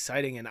to be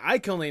exciting. And I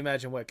can only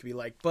imagine what it could be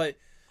like. But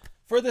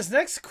for this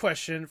next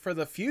question, for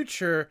the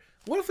future,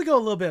 what if we go a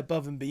little bit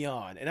above and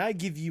beyond? And I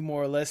give you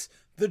more or less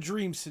the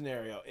dream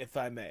scenario, if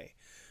I may.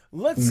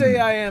 Let's say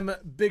Mhm. I am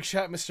Big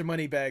Shot Mr.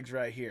 Moneybags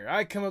right here.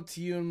 I come up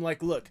to you and I'm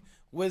like, look,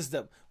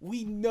 Wisdom,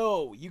 we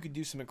know you can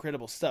do some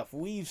incredible stuff.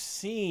 We've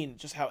seen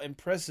just how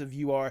impressive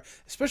you are,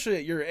 especially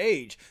at your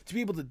age, to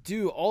be able to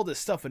do all this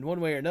stuff in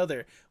one way or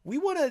another. We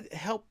want to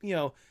help,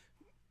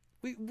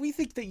 we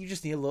think that you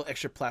just need a little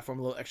extra platform,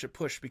 a little extra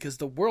push because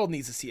the world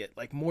needs to see it,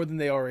 like more than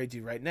they already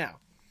do right now.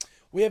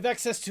 We have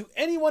access to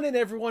anyone and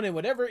everyone in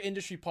whatever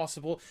industry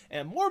possible,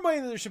 and more money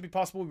than there should be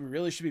possible. We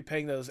really should be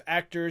paying those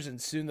actors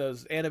and soon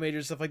those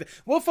animators, stuff like that.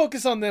 We'll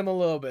focus on them a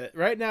little bit.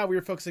 Right now,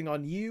 we're focusing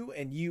on you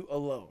and you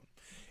alone.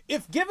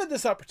 If given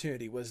this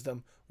opportunity,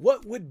 Wisdom,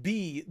 what would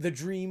be the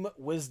dream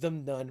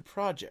Wizzymmd70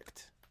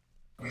 project?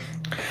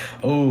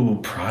 Oh,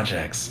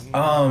 projects.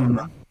 I'm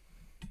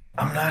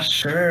not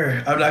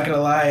sure. I'm not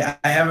gonna lie.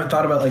 I haven't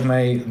thought about like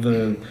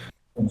the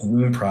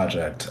dream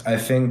project. I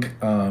think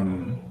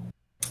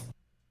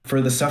for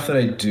the stuff that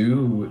I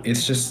do,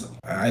 it's just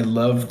I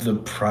love the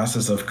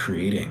process of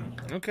creating.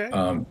 Okay.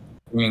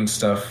 Doing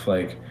stuff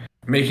like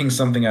making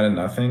something out of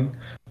nothing.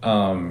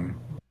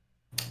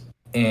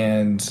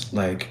 And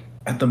like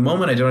at the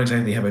moment I don't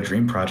exactly have a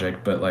dream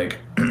project, but like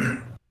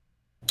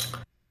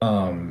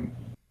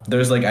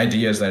there's like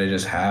ideas that I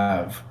just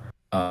have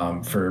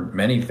for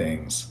many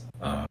things.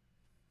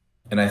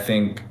 And I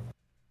think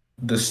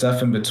the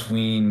stuff in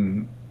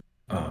between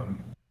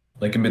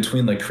like in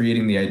between like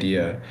creating the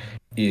idea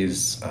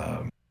is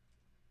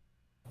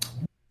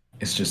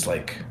it's just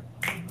like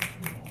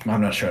I'm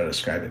not sure how to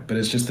describe it, but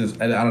it's just this,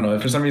 I don't know,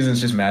 for some reason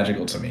it's just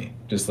magical to me,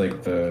 just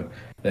like the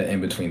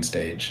in between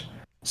stage.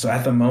 So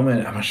at the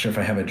moment I'm not sure if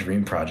I have a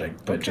dream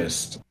project, but Okay.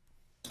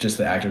 just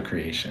the act of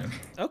creation.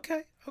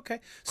 Okay. Okay.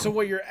 So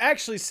what you're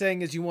actually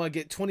saying is you want to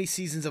get 20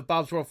 seasons of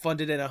Bob's World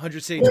funded and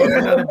 100 city tour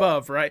for none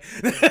above, right?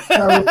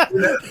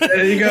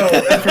 There you go.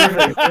 That's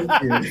perfect.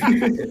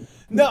 Thank you.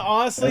 No,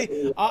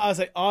 honestly, I was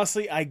like,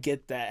 honestly, I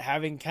get that.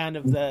 Having kind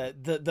of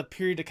the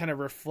period to kind of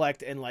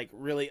reflect and like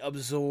really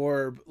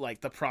absorb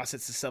like the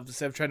process itself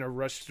instead of trying to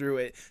rush through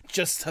it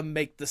just to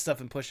make the stuff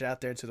and push it out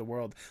there into the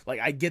world. Like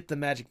I get the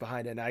magic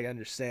behind it and I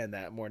understand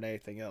that more than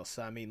anything else.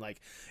 So, I mean,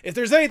 like if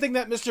there's anything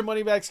that Mr.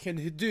 Moneybags can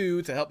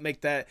do to help make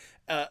that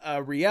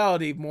a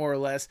reality more or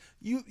less,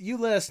 you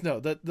let us know.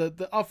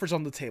 The offer's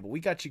on the table.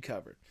 We got you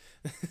covered.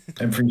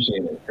 I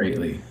appreciate it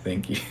greatly.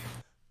 Thank you.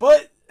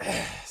 But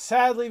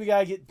sadly, we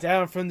gotta get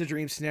down from the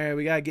dream scenario.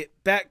 We gotta get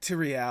back to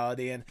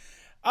reality, and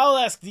I'll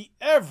ask the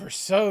ever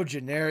so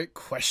generic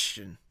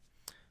question: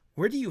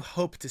 where do you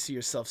hope to see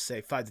yourself,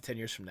 say, 5 to 10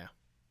 years from now?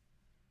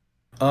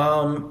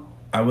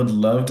 I would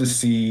love to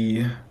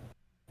see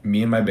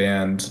me and my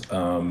band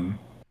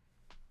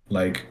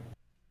like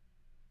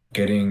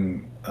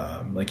getting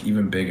like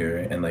even bigger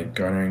and like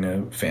garnering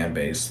a fan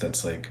base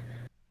that's like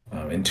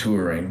and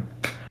touring.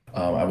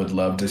 I would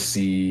love to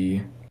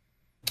see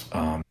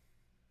um,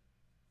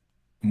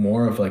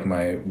 more of like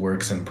my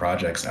works and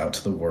projects out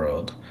to the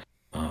world.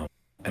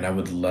 And I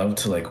would love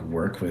to like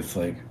work with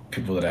like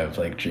people that I've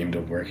like dreamed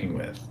of working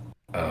with.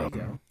 There you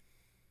go.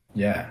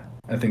 Yeah,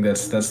 I think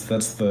that's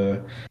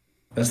the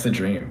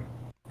dream.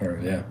 Or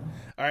yeah.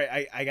 All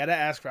right, I gotta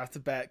ask right off the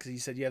bat because you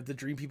said you have the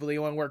dream people that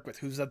you want to work with.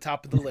 Who's on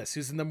top of the list?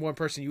 Who's the number one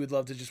person you would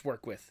love to just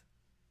work with,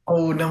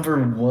 Oh, number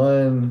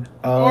one.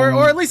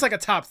 or at least like a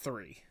top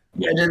three?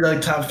 Yeah, I did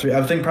like top three.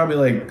 I think probably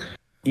like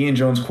Ian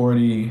Jones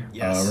Cordy,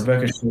 Yes.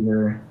 Rebecca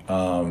Sugar.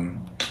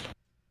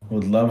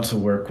 Would love to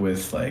work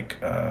with like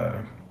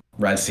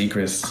Rad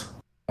Seacrest,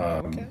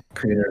 Okay.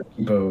 creator of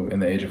Kipo in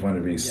the Age of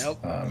Wonder Beast.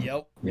 Yep.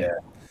 Yep. Yeah.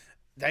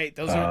 Hey,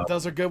 Uh,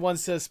 those are good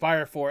ones to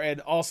aspire for,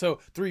 and also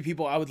three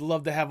people I would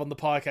love to have on the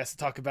podcast to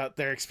talk about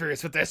their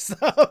experience with their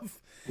stuff.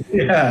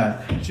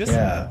 yeah. Just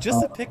Yeah.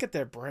 just to pick at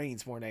their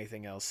brains more than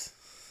anything else.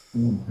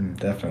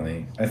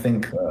 Definitely. I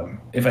think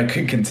if I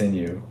could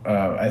continue,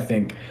 I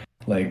think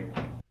like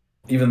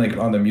even like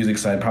on the music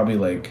side, probably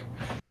like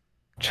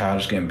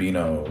Childish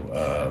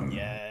Gambino,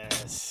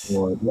 Yes.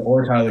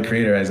 or Tyler the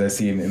Creator, as I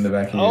see in the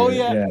back of Oh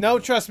your yeah, yeah. no,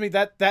 trust me.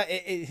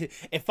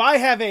 If I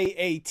have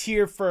a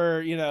tier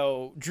for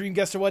dream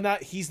guest or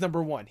whatnot, he's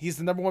number one. He's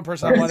the number one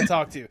person I want to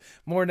talk to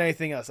more than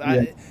anything else.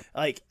 Yeah.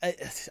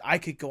 I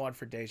could go on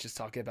for days just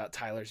talking about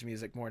Tyler's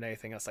music more than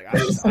anything else. Like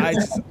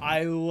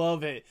I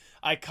love it.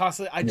 I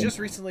Yeah. just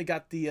recently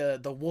got the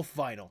Wolf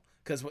vinyl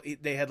because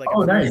they had like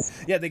Oh, nice.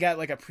 yeah, they got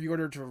like a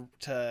pre-order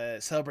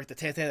to celebrate the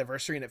 10th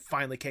anniversary, and it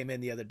finally came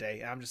in the other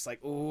day. And I'm just like,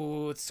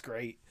 oh, it's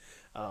great.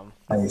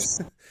 Nice.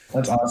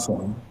 That's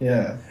awesome.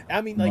 Yeah.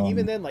 I mean, like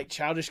even Um, then, like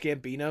Childish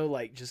Gambino,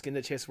 like just getting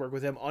a chance to work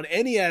with him on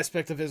any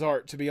aspect of his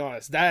art. To be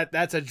honest,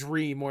 that's a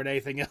dream more than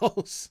anything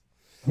else.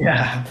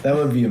 yeah, that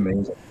would be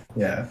amazing.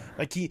 Yeah.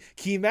 Like, can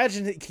you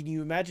imagine? Can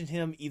you imagine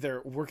him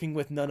either working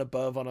with None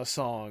Above on a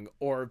song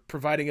or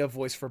providing a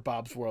voice for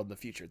Bob's World in the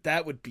future?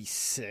 That would be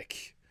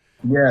sick.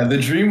 Yeah, the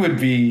dream would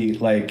be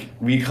like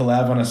we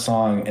collab on a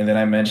song and then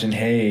I mention,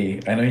 hey,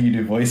 I know you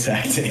do voice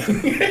acting.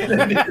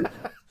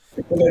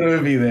 And then it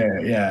would be there.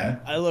 Yeah.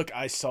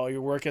 I saw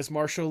your work as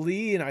Marshall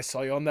Lee, and I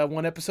saw you on that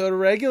one episode of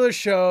Regular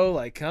Show.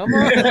 Like, come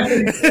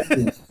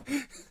on.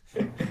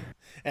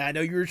 And I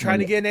know you were trying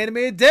to get an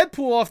animated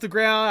Deadpool off the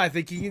ground. I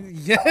think you can.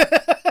 Yeah.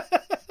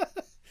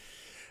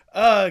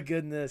 Oh,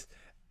 goodness.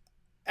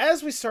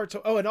 As we start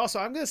to. Oh, and also,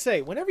 I'm going to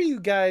say, whenever you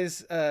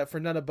guys, for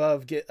None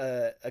Above, get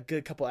a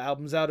good couple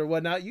albums out or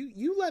whatnot,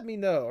 you let me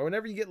know. Or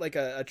whenever you get, like,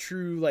 a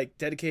true, like,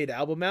 dedicated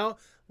album out,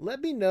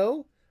 let me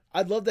know.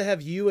 I'd love to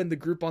have you and the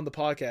group on the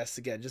podcast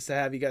again, just to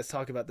have you guys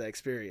talk about that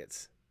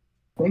experience.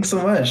 Thanks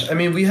so much. I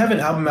mean, we have an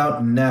album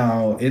out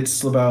now.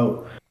 It's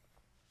about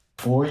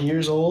 4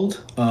 years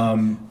old.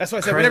 That's why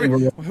I said Currently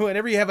we're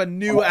whenever you have a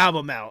new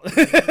album out.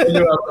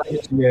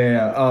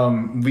 yeah.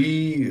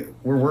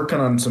 We're working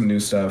on some new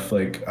stuff,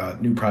 like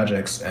new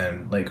projects,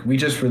 and like we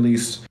just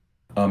released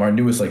our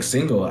newest like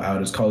single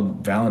out. It's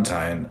called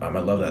Valentine. I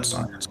love that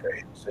song. It's Ooh.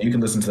 great. So you can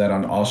listen to that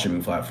on all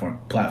streaming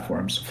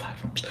platforms.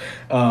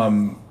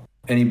 Um,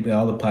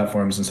 all the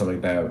platforms and stuff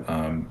like that.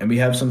 And we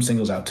have some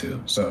singles out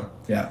too. So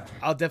yeah.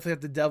 I'll definitely have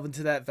to delve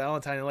into that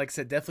Valentine, and like I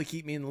said, definitely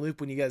keep me in the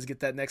loop when you guys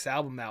get that next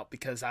album out,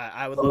 because Oh,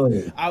 I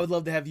would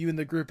love to have you in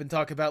the group and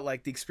talk about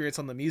like the experience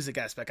on the music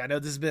aspect. I know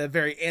this has been a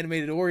very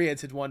animated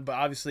oriented one, but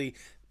obviously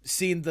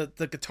seeing the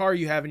guitar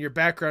you have in your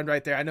background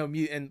right there, I know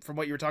and from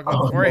what you were talking about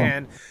oh no.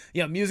 beforehand,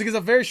 music is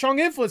a very strong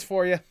influence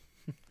for you.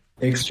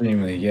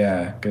 Extremely.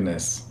 Yeah.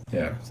 Goodness.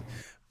 Yeah.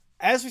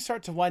 As we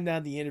start to wind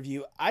down the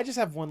interview, I just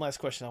have one last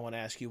question I want to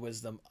ask you,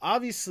 Wisdom.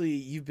 Obviously,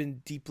 you've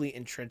been deeply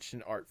entrenched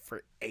in art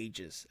for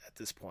ages at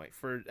this point,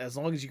 for as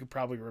long as you could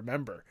probably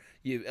remember.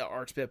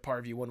 Art's been a part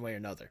of you one way or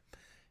another.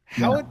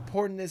 How Yeah.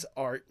 important is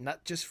art,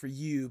 not just for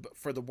you, but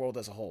for the world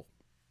as a whole?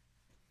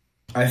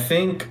 I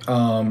think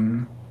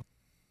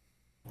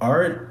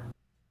art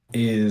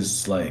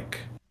is like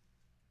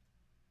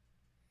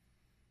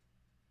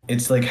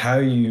it's like how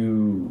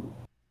you,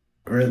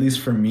 or at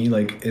least for me,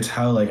 like it's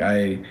how like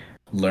I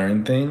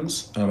learn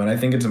things. And I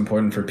think it's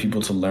important for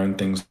people to learn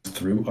things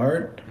through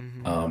art,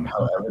 Mm-hmm.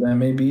 however that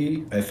may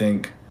be. I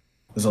think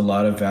there's a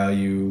lot of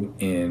value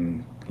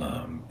in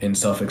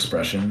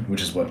self-expression,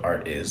 which is what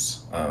art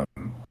is.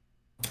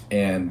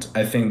 And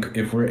I think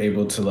if we're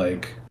able to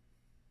like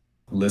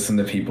listen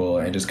to people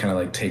and just kind of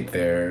like take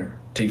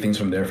things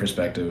from their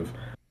perspective,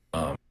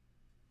 um,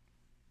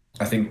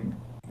 I think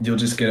you'll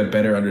just get a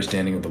better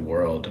understanding of the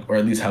world, or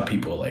at least how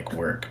people like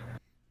work.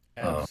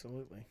 Um,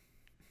 Absolutely.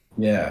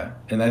 yeah,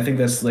 and I think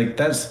that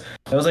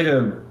was like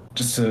a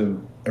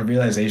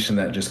realization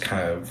that just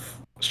kind of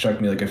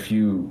struck me like a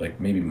few like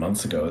maybe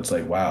months ago. It's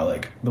like wow,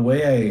 like the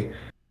way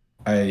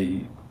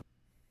I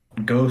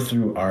go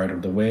through art, or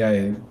the way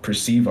I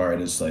perceive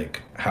art is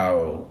like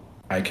how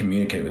I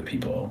communicate with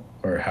people,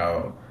 or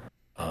how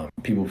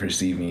people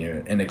perceive me,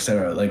 and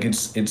etc. Like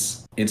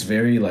it's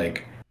very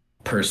like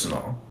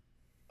personal.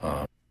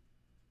 Um,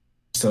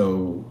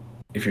 so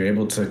if you're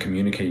able to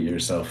communicate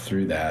yourself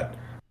through that,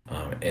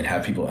 and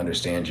have people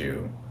understand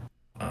you,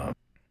 um,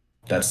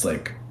 that's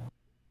like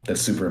that's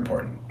super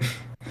important.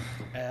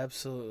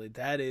 Absolutely.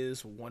 That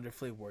is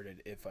wonderfully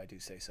worded, if I do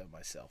say so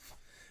myself.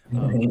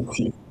 Um, Thank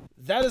you.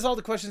 that is all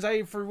the questions I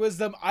have for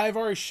Wisdom. I've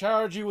already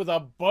showered you with a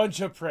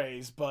bunch of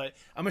praise, but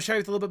I'm gonna shower you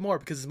with a little bit more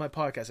because it's my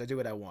podcast. I do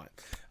what I want.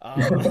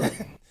 Um,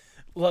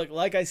 look,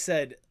 like I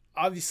said,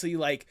 obviously,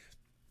 like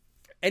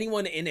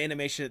anyone in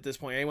animation at this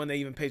point, anyone that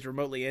even pays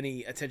remotely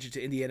any attention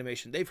to indie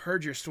animation, they've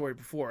heard your story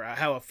before.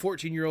 How a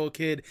 14-year-old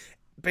kid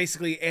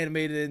basically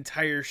animated an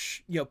entire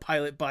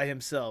pilot by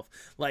himself.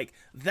 Like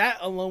that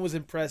alone was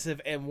impressive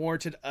and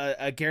warranted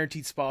a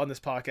guaranteed spot on this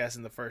podcast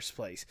in the first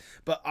place.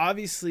 But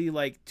obviously,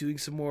 like doing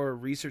some more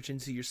research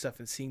into your stuff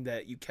and seeing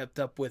that you kept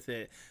up with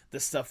it, the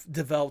stuff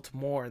developed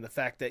more, and the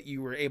fact that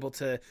you were able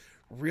to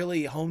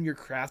really hone your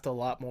craft a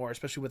lot more,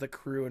 especially with a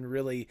crew, and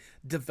really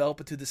develop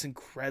into this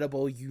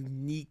incredible,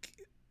 unique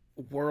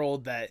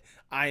world that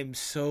I'm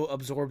so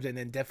absorbed in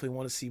and definitely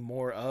want to see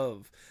more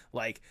of.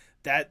 Like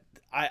that,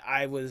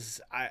 I was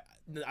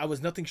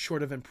nothing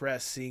short of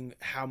impressed seeing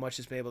how much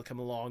it's been able to come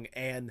along,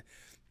 and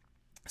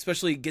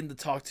especially getting to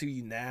talk to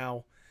you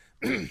now.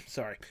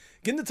 Sorry,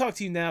 getting to talk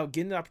to you now,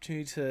 getting the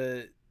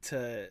opportunity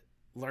to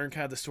learn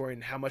kind of the story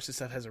and how much this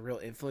stuff has a real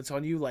influence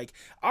on you. Like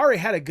I already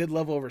had a good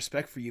level of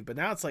respect for you, but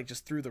now it's like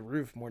just through the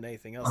roof more than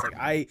anything else.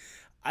 Like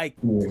I,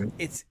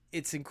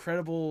 it's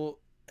incredible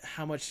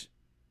how much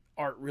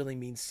art really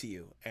means to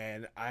you,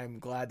 and I'm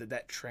glad that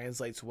that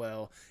translates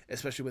well,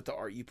 especially with the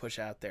art you push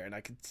out there, and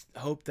I could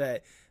hope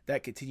that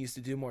that continues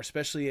to do more,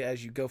 especially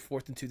as you go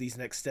forth into these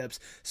next steps,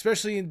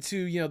 especially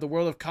into the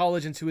world of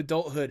college, into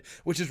adulthood,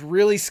 which is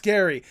really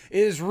scary. It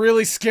is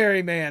really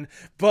scary, man,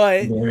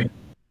 but Very.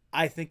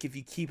 I think if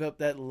you keep up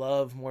that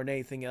love more than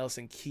anything else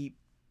and keep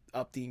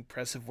up the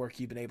impressive work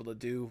you've been able to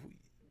do,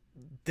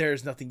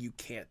 there's nothing you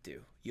can't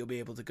do. You'll be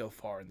able to go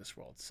far in this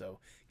world. So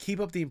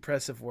keep up the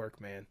impressive work,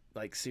 man.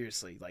 Like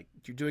seriously, like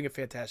you're doing a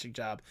fantastic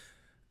job.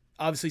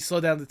 Obviously, slow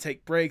down to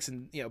take breaks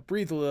and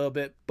breathe a little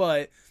bit.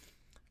 But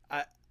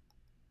I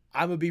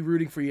I'm gonna be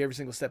rooting for you every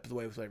single step of the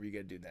way with whatever you're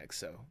gonna do next.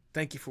 So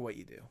thank you for what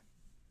you do.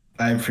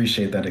 I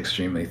appreciate that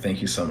extremely. Thank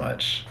you so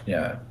much.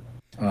 Yeah.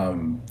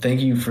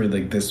 Thank you for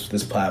like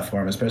this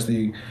platform,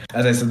 especially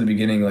as I said at the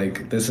beginning,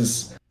 like this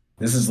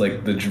is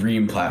like the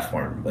dream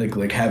platform.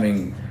 Like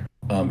having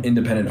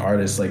independent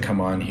artists like come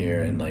on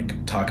here and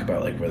like talk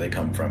about like where they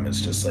come from.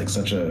 It's just like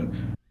such a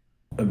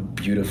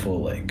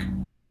beautiful like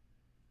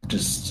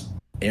just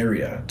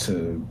area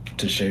to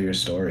share your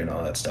story and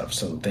all that stuff.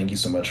 So thank you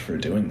so much for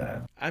doing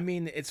that. I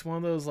mean, it's one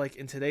of those like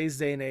in today's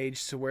day and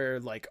age to where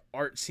like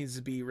art seems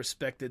to be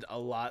respected a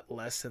lot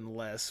less and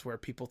less, where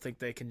people think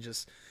they can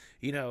just,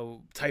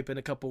 type in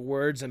a couple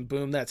words and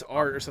boom, that's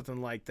art or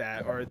something like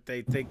that. Or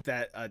they think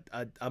that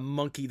a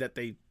monkey that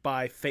they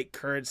buy fake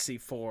currency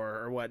for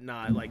or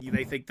whatnot, like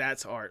they think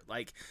that's art.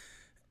 Like,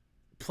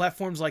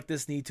 platforms like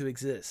this need to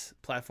exist.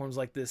 Platforms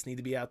like this need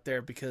to be out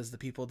there because the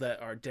people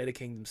that are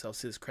dedicating themselves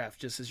to this craft,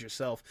 just as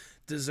yourself,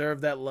 deserve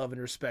that love and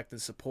respect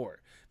and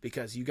support,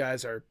 because you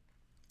guys are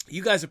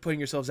putting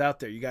yourselves out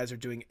there. You guys are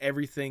doing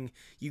everything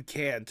you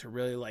can to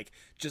really like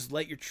just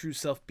let your true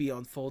self be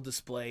on full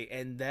display,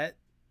 and that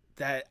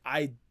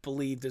I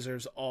believe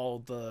deserves all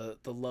the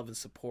love and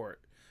support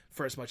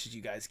for as much as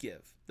you guys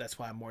give. That's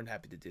why I'm more than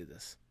happy to do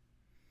this.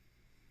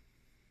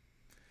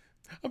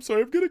 I'm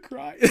sorry, I'm gonna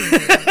cry.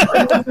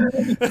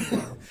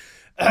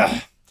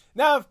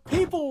 Now, if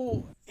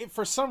people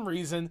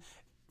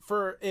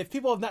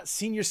have not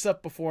seen your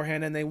stuff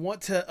beforehand and they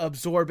want to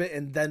absorb it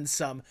and then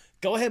some,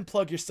 go ahead and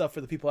plug your stuff for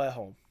the people at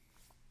home.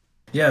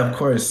 Yeah, of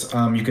course.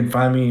 You can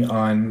find me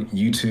on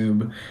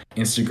YouTube,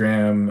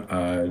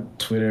 Instagram,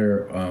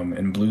 Twitter,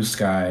 and Blue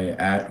Sky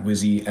at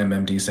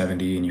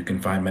Wizzymmd70, and you can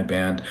find my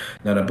band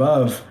Not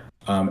Above,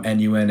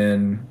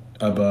 NUNN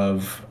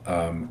Above,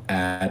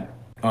 at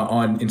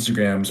on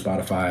Instagram,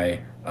 Spotify,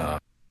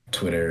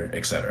 Twitter,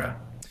 etc.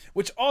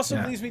 Which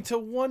also leads me to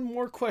one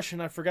more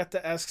question I forgot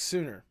to ask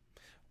sooner.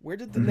 Where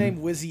did the name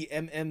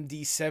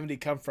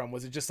Wizzymmd70 come from?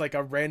 Was it just like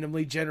a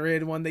randomly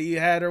generated one that you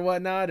had or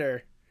whatnot,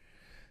 or?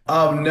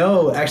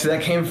 No, actually,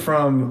 that came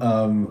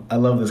from. I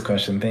love this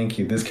question. Thank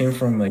you. This came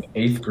from like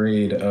eighth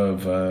grade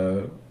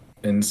of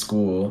in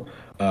school.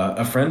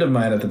 A friend of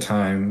mine at the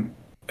time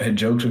had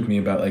joked with me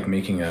about like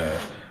making a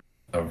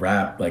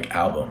rap like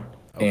album,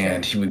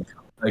 and he would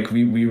like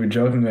we were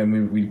joking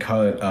and we'd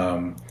call it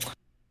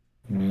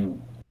no,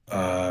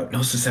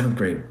 it's the seventh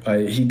grade.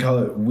 He'd call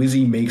it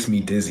Wizzy Makes Me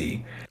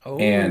Dizzy,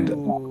 and I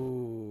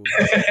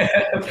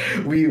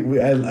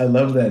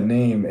love that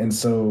name. And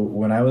so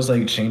when I was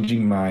like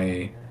changing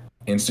my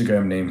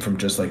Instagram name from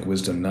just like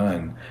Wisdom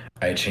None,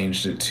 I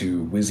changed it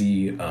to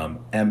Wizzy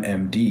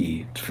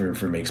MMD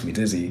for Makes Me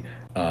Dizzy,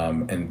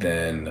 and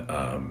then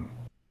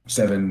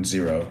 70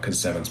 because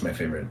seven's my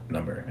favorite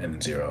number,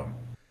 and 0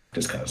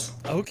 just cause.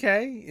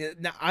 Okay,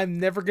 now I'm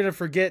never gonna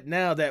forget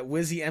now that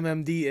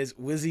Wizzymmd is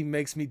Wizzy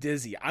Makes Me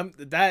Dizzy.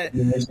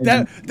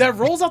 That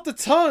rolls off the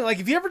tongue. Like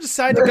if you ever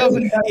decide to go,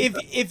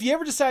 if you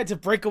ever decide to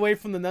break away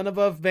from the None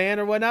Above band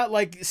or whatnot,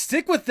 like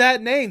stick with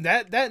that name.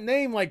 That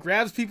name like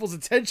grabs people's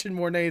attention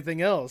more than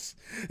anything else.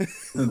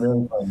 It's a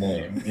very fun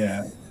name,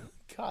 yeah.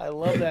 God, I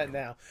love that.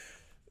 Now,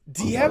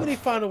 do you have any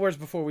final words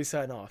before we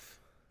sign off?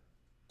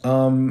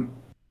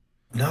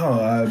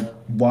 No,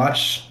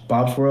 watch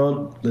Bob's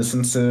World,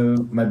 listen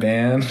to my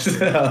band,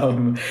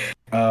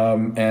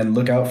 and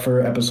look out for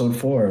episode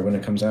 4 when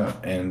it comes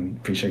out, and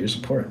appreciate your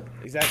support.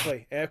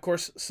 Exactly. And of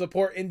course,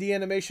 support indie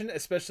animation,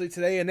 especially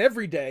today and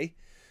every day,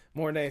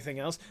 more than anything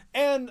else.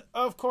 And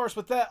of course,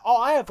 with that,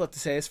 all I have left to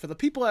say is for the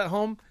people at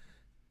home,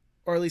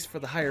 or at least for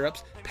the higher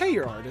ups, pay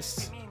your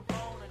artists.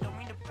 Tell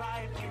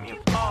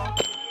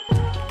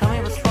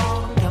me what's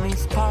wrong, tell me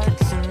it's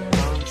parts in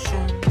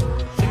motion.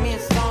 Sing me a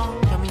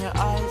song, tell me your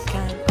eyes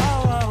can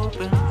all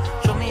open.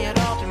 Show me it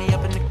all, pick me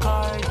up in the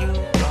car you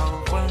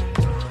drove when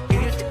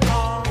you used to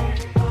call.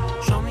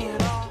 Show me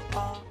it all.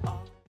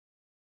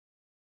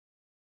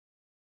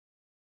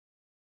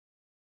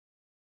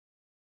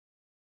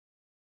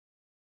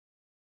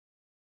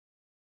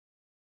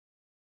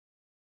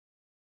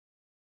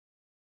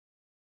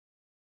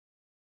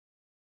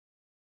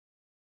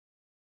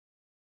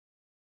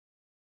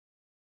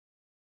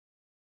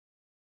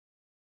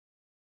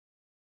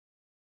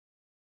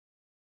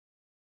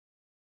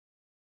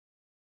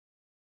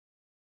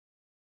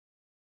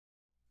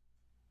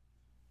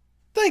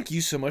 Thank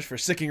you so much for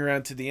sticking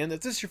around to the end.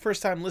 If this is your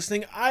first time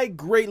listening, I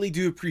greatly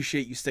do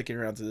appreciate you sticking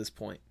around to this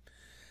point.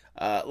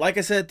 Like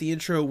I said at the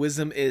intro,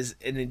 Wisdom is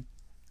an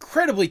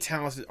incredibly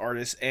talented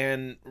artist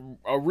and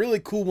a really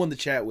cool one to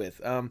chat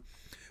with.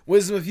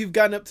 Wisdom, if you've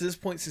gotten up to this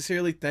point,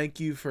 sincerely, thank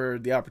you for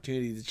the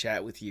opportunity to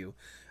chat with you.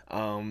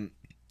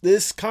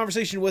 This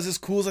conversation was as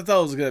cool as I thought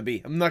it was going to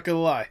be. I'm not going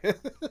to lie.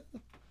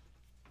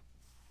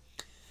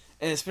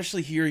 And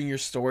especially hearing your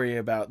story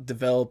about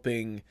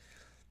developing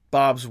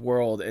Bob's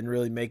World and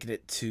really making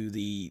it to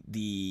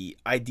the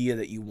idea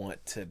that you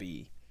want to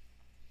be.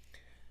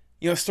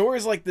 You know,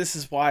 stories like this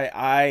is why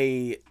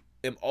I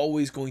am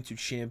always going to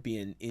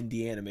champion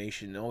indie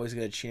animation, always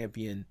going to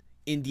champion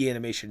Indie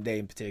Animation Day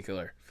in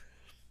particular.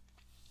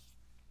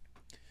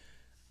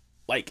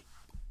 Like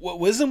what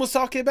Wisdom was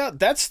talking about,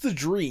 that's the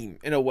dream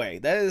in a way.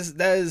 That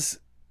is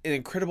an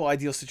incredible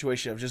ideal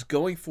situation of just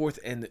going forth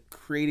and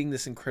creating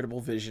this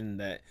incredible vision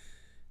that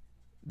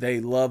they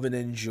love and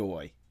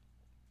enjoy.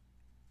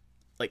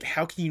 Like,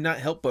 how can you not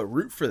help but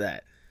root for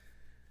that?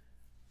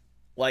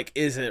 Like,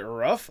 is it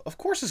rough? Of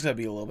course it's going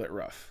to be a little bit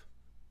rough.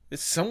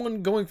 It's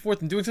someone going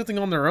forth and doing something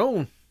on their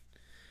own.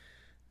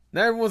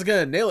 Not everyone's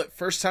going to nail it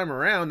first time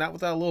around, not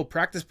without a little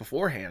practice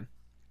beforehand.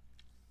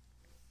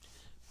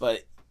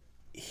 But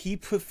he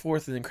put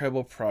forth an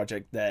incredible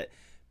project that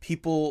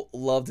people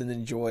loved and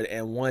enjoyed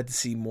and wanted to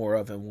see more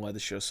of and wanted to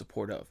show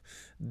support of.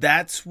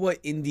 That's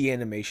what indie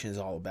animation is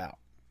all about.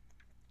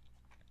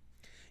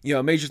 You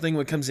know, a major thing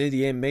when it comes to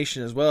indie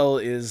animation as well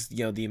is,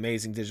 you know, the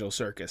amazing digital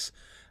circus.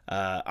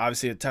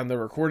 Obviously, at the time they're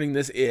recording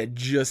this, it had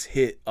just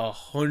hit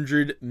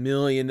 100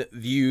 million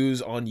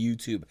views on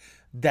YouTube.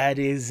 That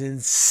is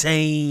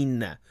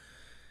insane.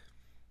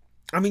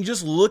 I mean,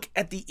 just look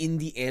at the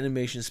indie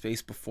animation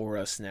space before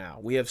us now.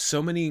 We have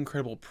so many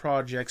incredible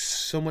projects,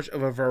 so much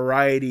of a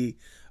variety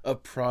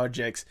of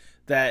projects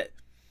that,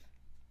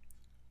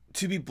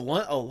 to be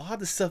blunt, a lot of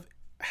the stuff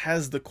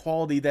has the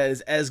quality that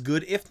is as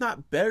good, if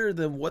not better,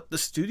 than what the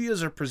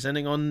studios are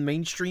presenting on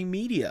mainstream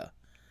media.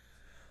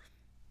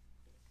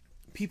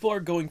 People are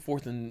going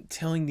forth and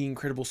telling the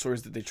incredible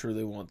stories that they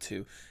truly want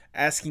to,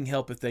 asking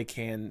help if they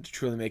can to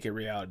truly make it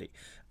reality.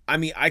 I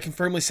mean, I can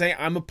firmly say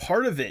I'm a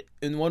part of it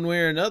in one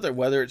way or another,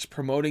 whether it's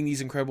promoting these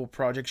incredible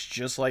projects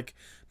just like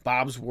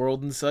Bob's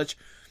World and such,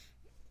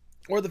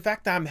 or the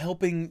fact that I'm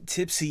helping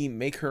Tipsy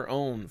make her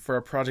own for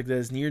a project that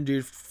is near and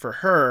dear for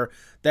her,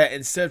 that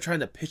instead of trying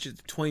to pitch it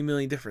to 20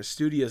 million different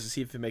studios to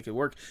see if it can make it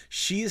work,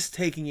 she is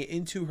taking it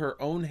into her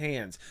own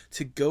hands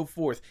to go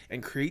forth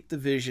and create the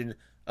vision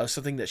of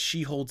something that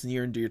she holds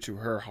near and dear to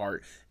her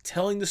heart,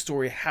 telling the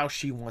story how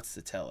she wants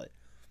to tell it.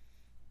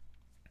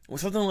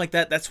 With something like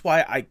that, that's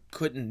why I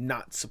couldn't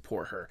not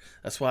support her.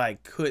 That's why I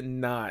could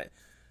not,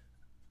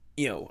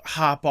 you know,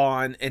 hop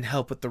on and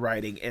help with the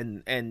writing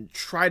and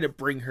try to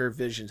bring her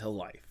vision to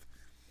life.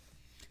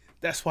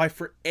 That's why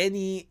for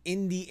any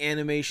indie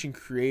animation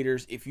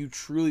creators, if you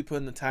truly put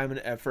in the time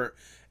and effort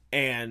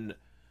and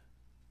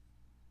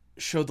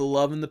show the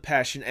love and the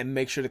passion and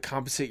make sure to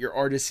compensate your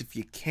artists if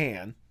you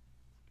can,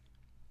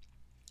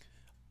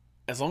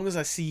 as long as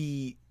I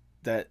see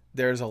that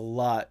there's a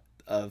lot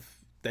of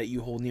that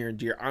you hold near and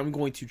dear, I'm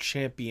going to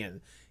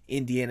champion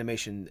indie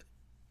animation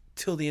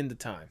till the end of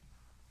time.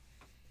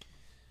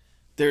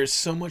 There's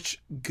so much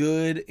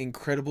good,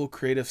 incredible,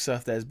 creative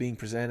stuff that is being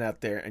presented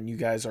out there, and you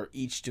guys are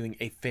each doing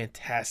a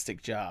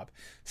fantastic job.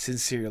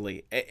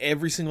 Sincerely,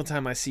 every single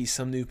time I see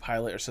some new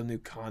pilot or some new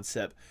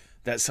concept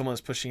that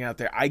someone's pushing out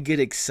there, I get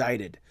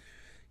excited.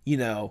 You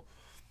know,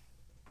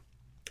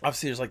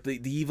 obviously there's like the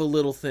evil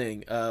little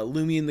thing,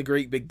 Lumi in the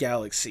Great Big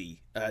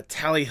Galaxy,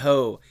 Tally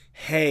Ho,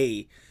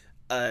 Hey,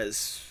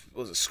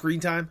 was it Screen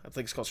Time? I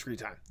think it's called Screen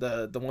Time.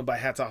 The one by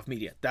Hats Off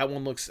Media. That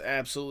one looks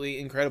absolutely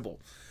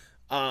incredible.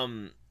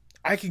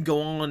 I can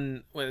go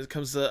on when it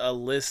comes to a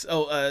list.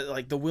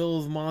 Like The Will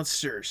of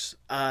Monsters,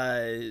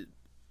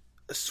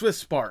 Swift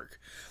Spark.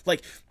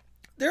 Like,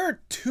 there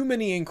are too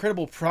many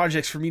incredible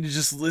projects for me to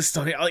just list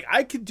on here. Like,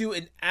 I could do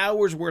an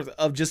hour's worth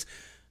of just.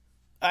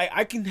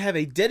 I can have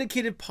a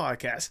dedicated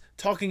podcast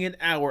talking an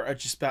hour of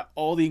just about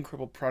all the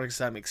incredible projects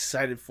that I'm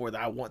excited for, that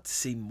I want to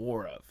see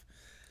more of.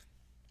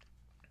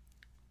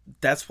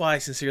 That's why I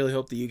sincerely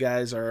hope that you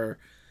guys are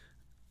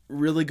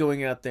really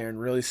going out there and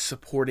really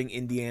supporting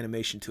indie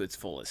animation to its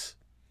fullest.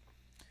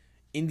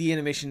 Indie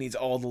animation needs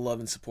all the love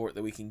and support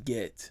that we can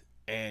get,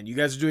 and you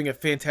guys are doing a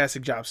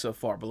fantastic job so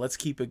far, but let's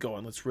keep it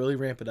going. Let's really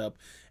ramp it up,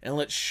 and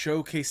let's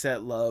showcase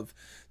that love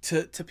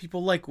to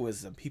people like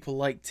Wizzymmd, people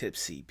like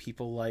Tipsy,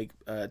 people like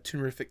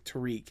Tunerific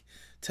Tariq,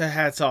 to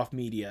Hats Off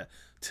Media,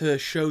 to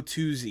Show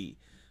Tuesday,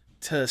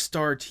 to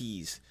Star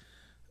Tease,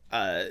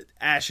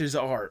 Ash's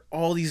Art,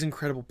 all these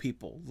incredible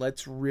people.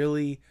 Let's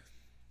really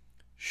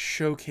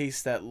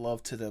showcase that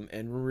love to them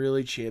and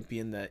really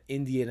champion that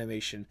indie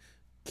animation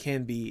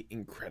can be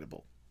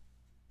incredible.